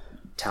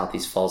tout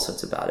these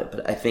falsehoods about it,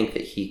 but I think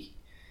that he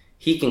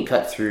can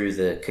cut through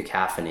the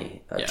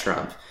cacophony of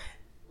Trump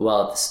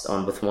while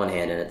with one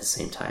hand, and at the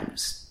same time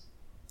just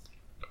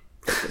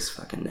break his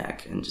fucking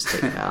neck and just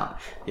take him out.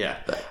 Yeah,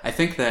 but I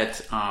think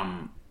that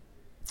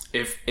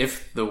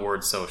if the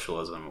word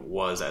socialism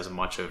was as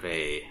much of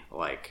a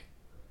like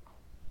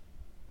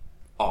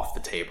off the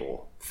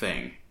table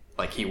thing,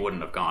 like he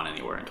wouldn't have gone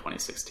anywhere in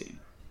 2016.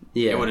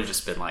 Yeah, it would have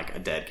just been like a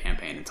dead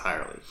campaign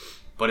entirely.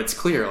 But it's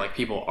clear like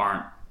people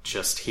aren't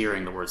just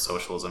hearing the word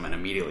socialism and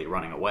immediately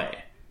running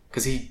away,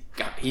 because he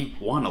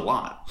won a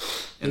lot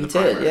in the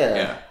primary.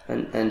 Yeah.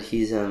 And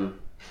he's I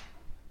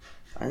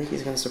think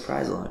he's going to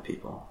surprise a lot of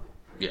people.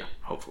 Yeah,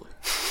 hopefully.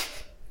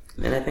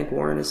 And I think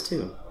Warren is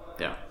too.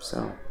 Yeah.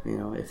 So,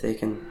 if they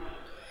can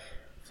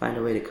find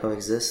a way to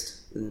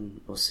coexist,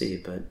 then we'll see.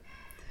 But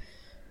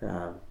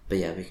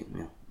yeah, we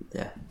can.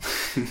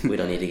 We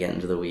don't need to get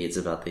into the weeds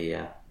about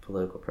the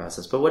political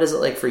process. But what is it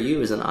like for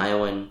you as an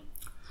Iowan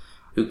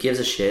who gives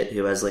a shit,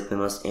 who has like the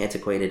most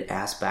antiquated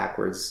ass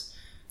backwards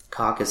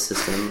caucus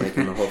system like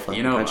in the whole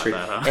fucking country,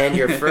 about that, huh? And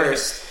you're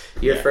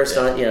first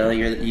on,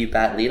 you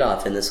bat lead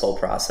off in this whole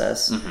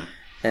process,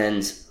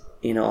 and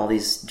all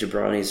these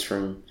jabronis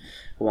from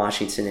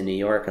Washington and New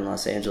York and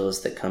Los Angeles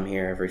that come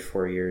here every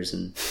 4 years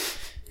and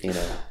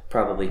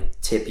probably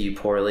tip you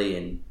poorly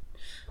and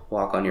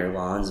walk on your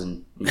lawns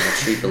and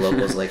treat the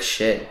locals like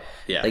shit.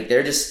 Yeah, like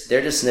they're just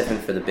sniffing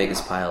for the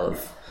biggest pile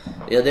of,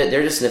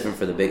 they're just sniffing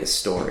for the biggest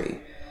story.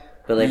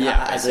 But like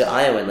as an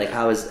Iowan, like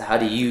how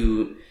do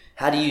you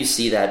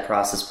see that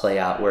process play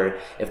out? Where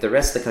if the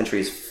rest of the country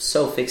is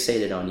so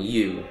fixated on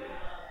you,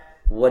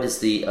 what is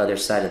the other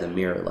side of the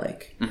mirror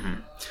like?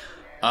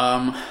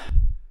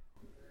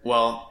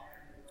 Well,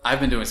 I've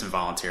been doing some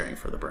volunteering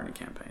for the Bernie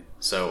campaign.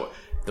 So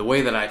the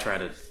way that I try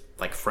to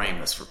like frame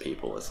this for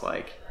people is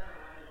like,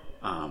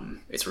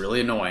 it's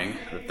really annoying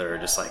that there are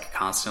just like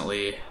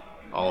constantly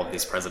all of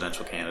these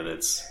presidential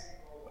candidates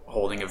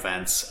holding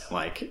events,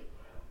 like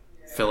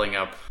filling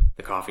up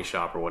the coffee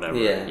shop or whatever.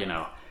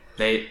 Yeah.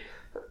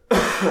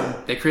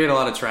 They create a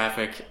lot of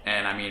traffic,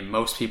 and I mean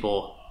most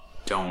people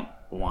don't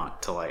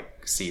want to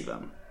like see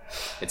them.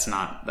 it's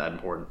not that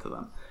important to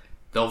them.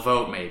 They'll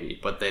vote maybe,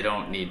 but they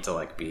don't need to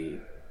like be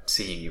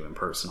seeing you in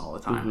person all the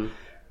time. Mm-hmm.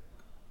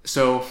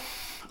 So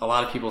a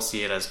lot of people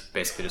see it as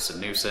basically just a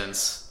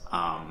nuisance.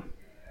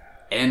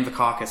 And the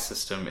caucus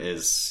system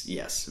is,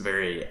 yes,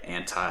 very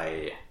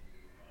it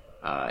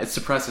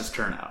suppresses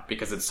turnout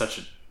because it's such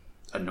an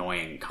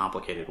annoying,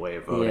 complicated way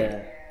of voting.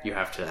 Yeah. You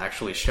have to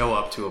actually show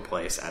up to a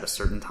place at a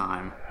certain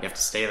time. You have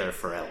to stay there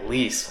for at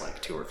least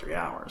like 2 or 3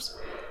 hours.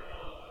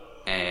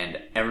 And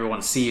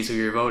everyone sees who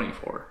you're voting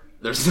for.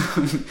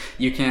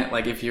 You can't,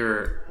 like, if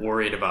you're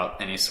worried about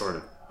any sort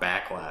of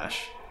backlash,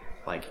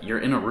 like, you're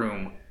in a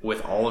room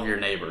with all of your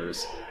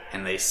neighbors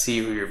and they see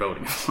who you're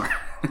voting for.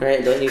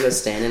 Right? Don't you go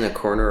stand in a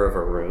corner of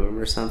a room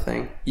or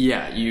something?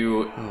 Yeah,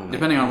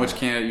 depending on which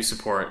candidate you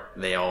support,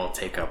 they all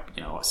take up,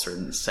 a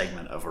certain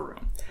segment of a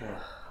room.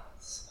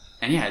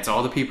 And yeah, it's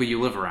all the people you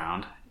live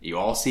around. You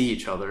all see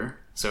each other.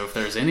 So if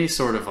there's any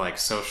sort of like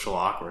social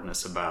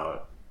awkwardness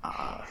about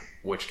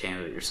which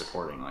candidate you're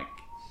supporting, like,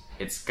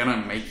 it's gonna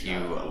make you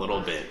a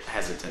little bit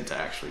hesitant to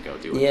actually go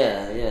do it.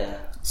 Yeah.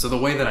 So the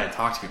way that I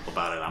talk to people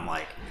about it, I'm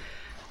like,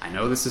 I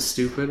know this is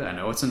stupid, I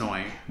know it's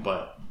annoying,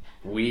 but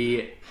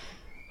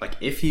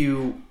if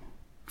you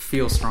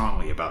feel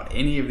strongly about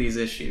any of these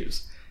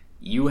issues,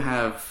 you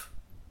have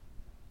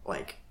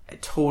like a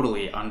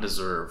totally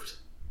undeserved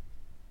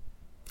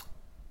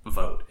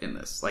vote in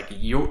this. Like,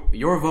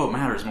 your vote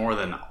matters more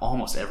than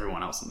almost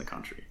everyone else in the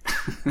country.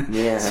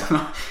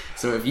 Yeah.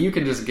 So if you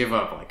can just give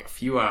up like a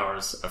few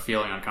hours of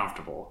feeling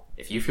uncomfortable,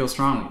 if you feel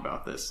strongly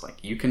about this,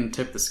 like, you can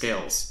tip the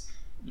scales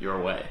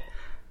your way,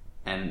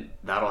 and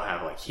that'll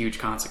have like huge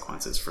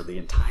consequences for the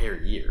entire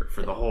year,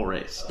 for the whole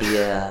race.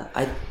 Yeah.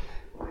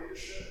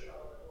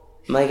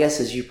 My guess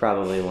is you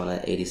probably want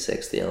to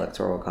 86 the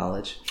Electoral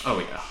College. Oh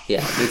yeah.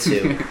 Yeah, me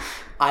too.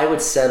 I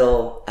would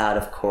settle out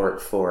of court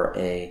for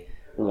a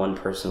one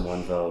person,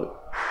 one vote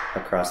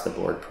across the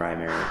board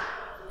primary.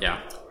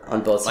 Yeah.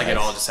 On both sides. Like, it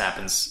all just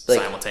happens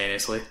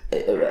simultaneously?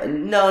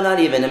 No, not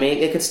even. I mean,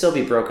 it could still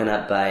be broken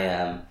up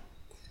by,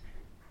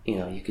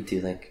 you could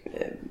do like,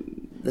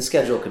 the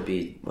schedule could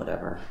be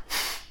whatever.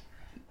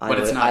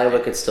 But Iowa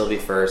could still be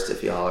first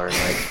if y'all are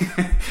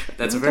like...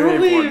 That's very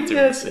important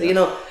to us.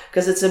 Yeah.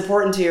 Because it's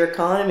important to your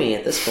economy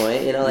at this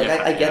point.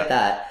 I get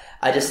that.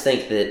 I just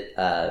think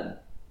that...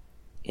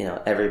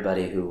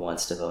 everybody who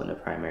wants to vote in a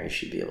primary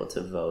should be able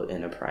to vote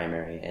in a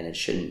primary, and it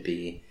shouldn't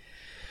be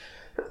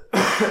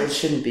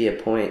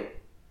a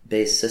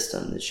point-based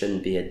system. It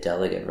shouldn't be a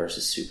delegate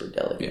versus super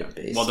delegate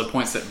based. Well, the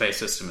points-based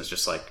system is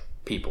just like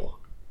people.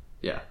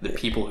 Yeah, the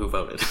people who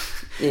voted.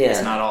 Yeah.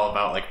 It's not all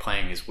about like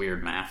playing these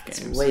weird math games.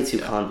 It's way too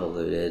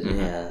convoluted. Mm-hmm.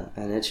 Yeah,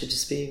 and it should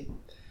just be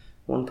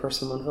one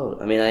person, one vote.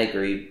 I mean, I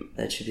agree.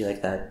 It should be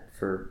like that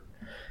for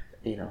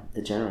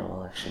the general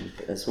election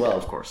as well,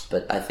 of course.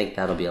 But I think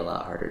that'll be a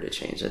lot harder to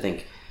change. I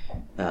think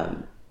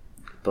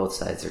both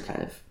sides are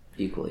kind of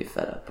equally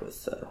fed up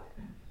with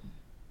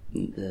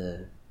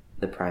the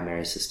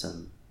primary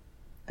system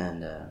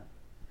and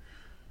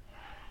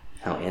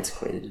how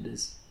antiquated it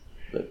is.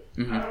 But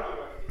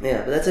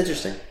but that's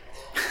interesting.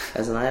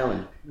 As an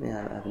Iowan,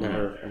 I've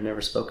never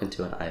spoken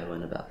to an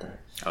Iowan about that.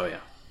 Oh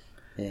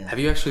yeah. Have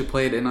you actually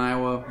played in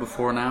Iowa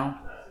before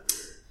now?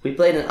 We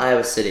played in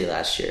Iowa City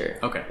last year.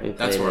 Okay,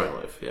 that's where I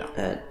live, yeah.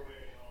 At,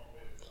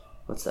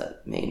 what's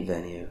that main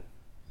venue?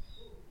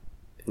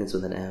 I think it's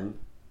with an M.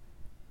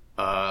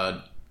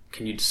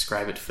 Can you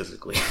describe it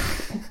physically?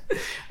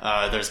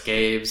 There's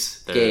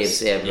Gabe's.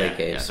 Gabe's,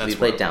 Gabe's. We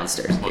played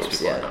downstairs. Most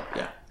people know,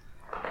 yeah.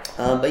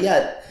 But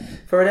yeah,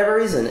 for whatever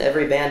reason,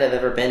 every band I've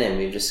ever been in,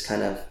 we've just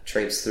kind of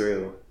traipsed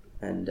through.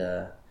 And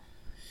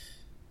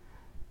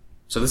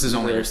so this is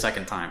only your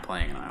second time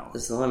playing in Iowa?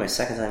 This is only my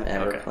second time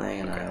ever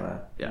playing in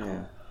Iowa.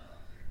 Yeah.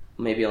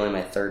 Maybe only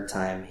my third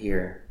time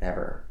here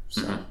ever.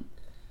 So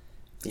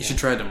you should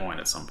try Des Moines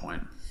at some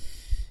point.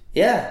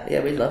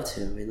 Yeah, we'd love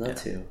to. We'd love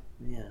to.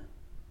 Yeah.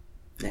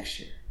 Next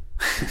year.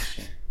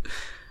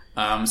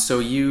 So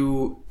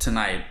you,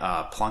 tonight,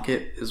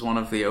 Plunkett is one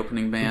of the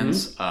opening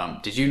bands.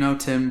 Did you know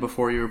Tim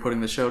before you were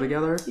putting the show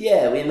together?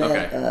 Yeah, we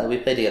met. We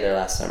played together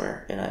last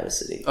summer in Iowa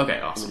City.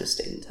 Okay, awesome. We just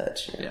stayed in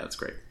touch. Yeah, that's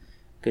great.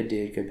 Good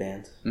dude, good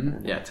band.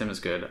 Yeah, Tim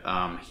is good.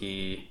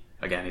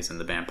 He's in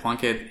the band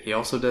Plunkett. He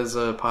also does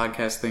a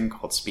podcast thing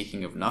called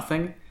Speaking of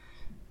Nothing,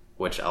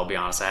 which I'll be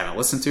honest, I haven't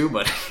listened to,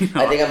 but I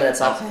think I'm going to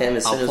talk to him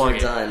as soon as we're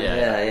done.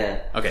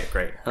 Yeah. Okay,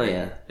 great. Oh,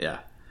 yeah. Yeah.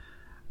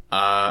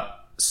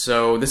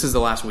 So this is the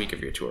last week of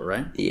your tour,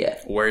 right? Yeah.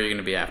 Where are you going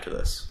to be after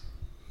this?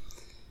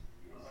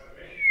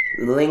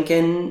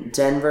 Lincoln,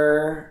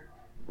 Denver,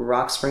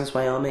 Rock Springs,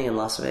 Wyoming, and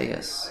Las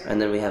Vegas.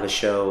 And then we have a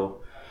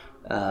show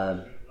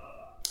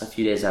a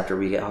few days after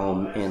we get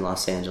home in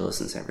Los Angeles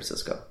and San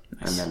Francisco.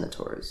 Nice. And then the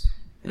tour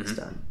is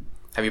done.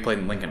 Have you played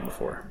in Lincoln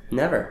before?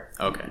 Never.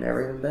 Okay.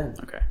 Never even been.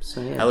 Okay.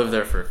 So yeah. I lived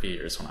there for a few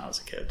years when I was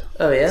a kid.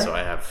 Oh yeah? So I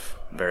have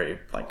very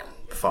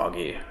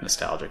foggy,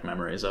 nostalgic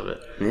memories of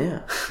it.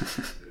 Yeah.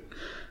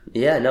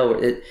 Yeah, no,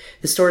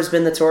 this tour has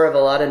been the tour of a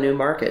lot of new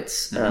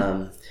markets.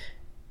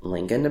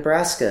 Lincoln,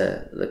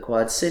 Nebraska, the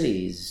Quad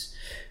Cities,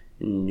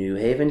 New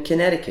Haven,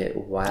 Connecticut,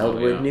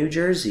 Wildwood, New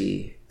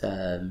Jersey,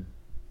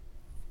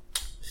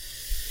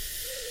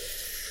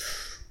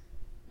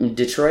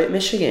 Detroit,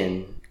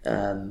 Michigan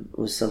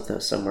was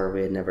somewhere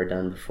we had never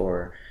done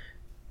before.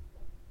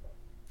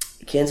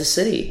 Kansas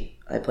City.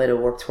 I played a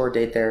Warped Tour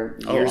date there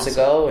years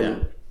ago,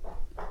 and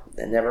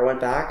never went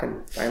back,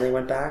 and finally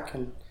went back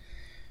and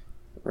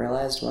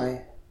realized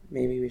why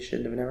maybe we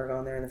should have never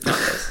gone there in the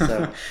first place. So,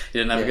 you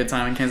didn't have a good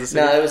time in Kansas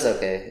City? No, it was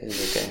okay.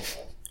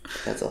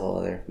 That's a whole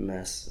other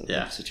mess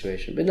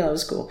situation. But no, it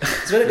was cool.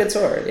 It's been a good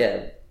tour,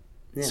 yeah.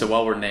 So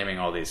while we're naming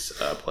all these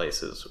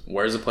places,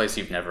 where's a place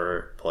you've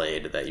never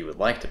played that you would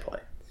like to play?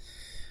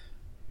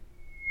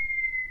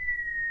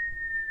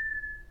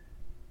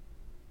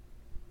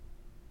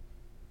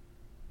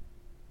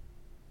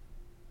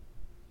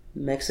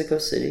 Mexico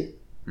City.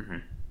 Mm-hmm.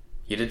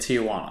 You did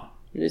Tijuana.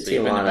 You did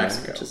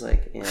Tijuana, which is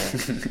like, yeah.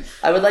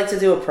 I would like to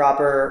do a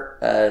proper,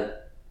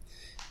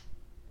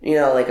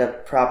 like a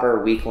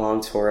proper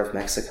week-long tour of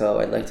Mexico.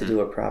 I'd like to do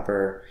a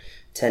proper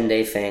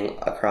 10-day thing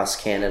across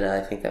Canada.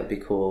 I think that would be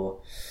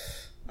cool.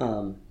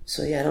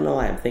 So yeah, I don't know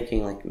why I'm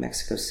thinking like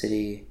Mexico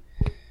City,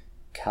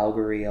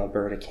 Calgary,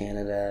 Alberta,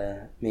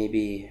 Canada,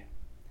 maybe.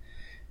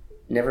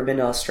 Never been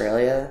to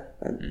Australia.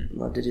 I'd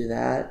love to do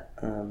that.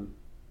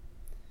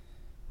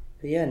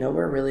 But yeah,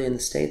 nowhere really in the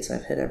States.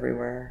 I've hit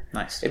everywhere.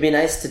 Nice. It'd be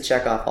nice to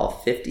check off all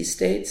 50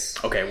 states.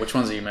 Okay, which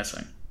ones are you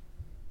missing?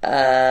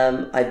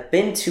 I've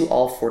been to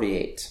all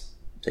 48.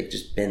 Like,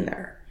 just been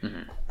there.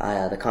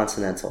 Mm-hmm. The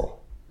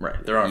continental.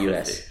 Right, there are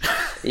US.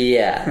 50.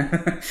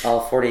 Yeah,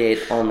 all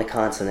 48 on the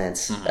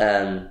continents.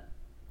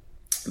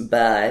 Mm-hmm.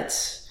 But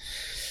let's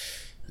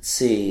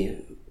see.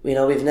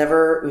 We've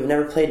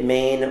never played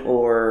Maine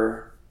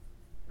or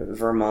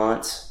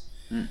Vermont.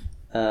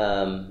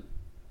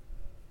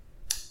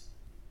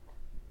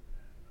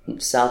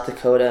 South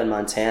Dakota and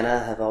Montana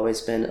have always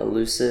been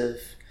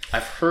elusive.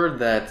 I've heard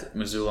that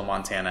Missoula,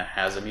 Montana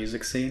has a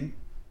music scene.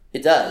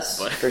 It does,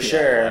 for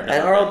sure. And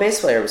our old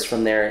bass player was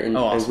from there, and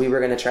awesome. We were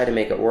going to try to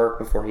make it work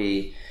before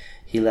he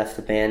left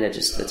the band. It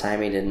just, the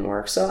timing didn't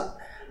work. So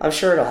I'm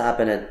sure it'll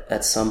happen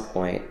at some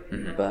point.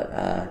 Mm-hmm.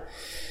 But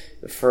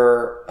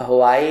for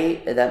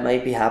Hawaii, that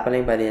might be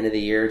happening by the end of the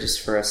year,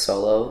 just for a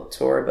solo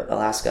tour. But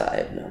Alaska, I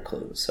have no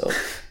clue. So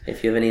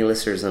if you have any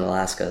listeners in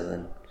Alaska,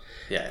 then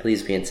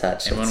please be in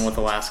touch. Anyone with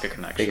Alaska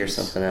connections, figure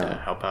something out.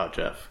 Help out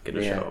Jeff. Get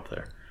a show up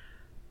there.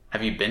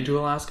 Have you been to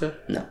Alaska?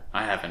 No.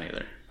 I haven't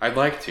either. I'd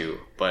like to,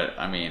 but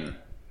I mean,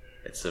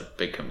 it's a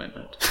big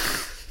commitment.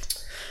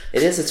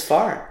 It is. It's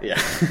far.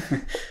 Yeah.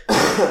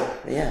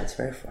 Yeah, it's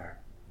very far.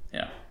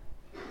 Yeah.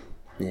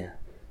 Yeah.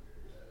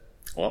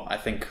 Well, I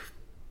think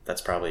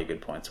that's probably a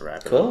good point to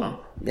wrap it up. Huh?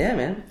 Yeah,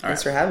 man.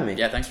 Thanks for having me.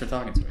 Yeah, thanks for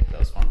talking to me. That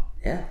was fun.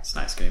 Yeah. It's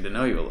nice getting to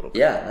know you a little bit.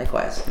 Yeah,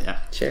 likewise. Yeah.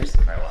 Cheers.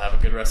 All right, well, have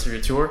a good rest of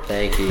your tour.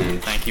 Thank you.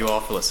 Thank you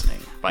all for listening.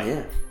 Bye.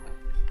 Yeah.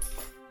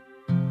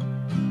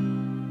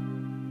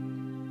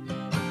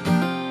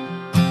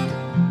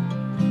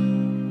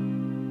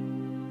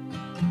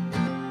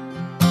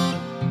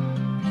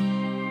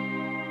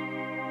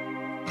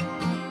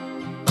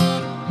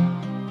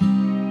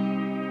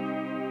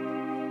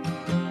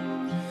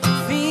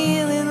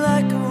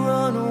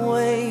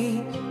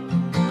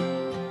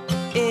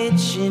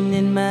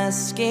 In my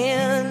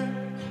skin,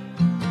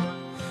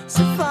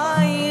 set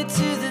fire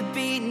to the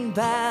beaten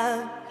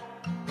path,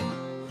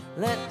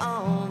 let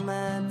all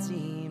my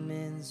tears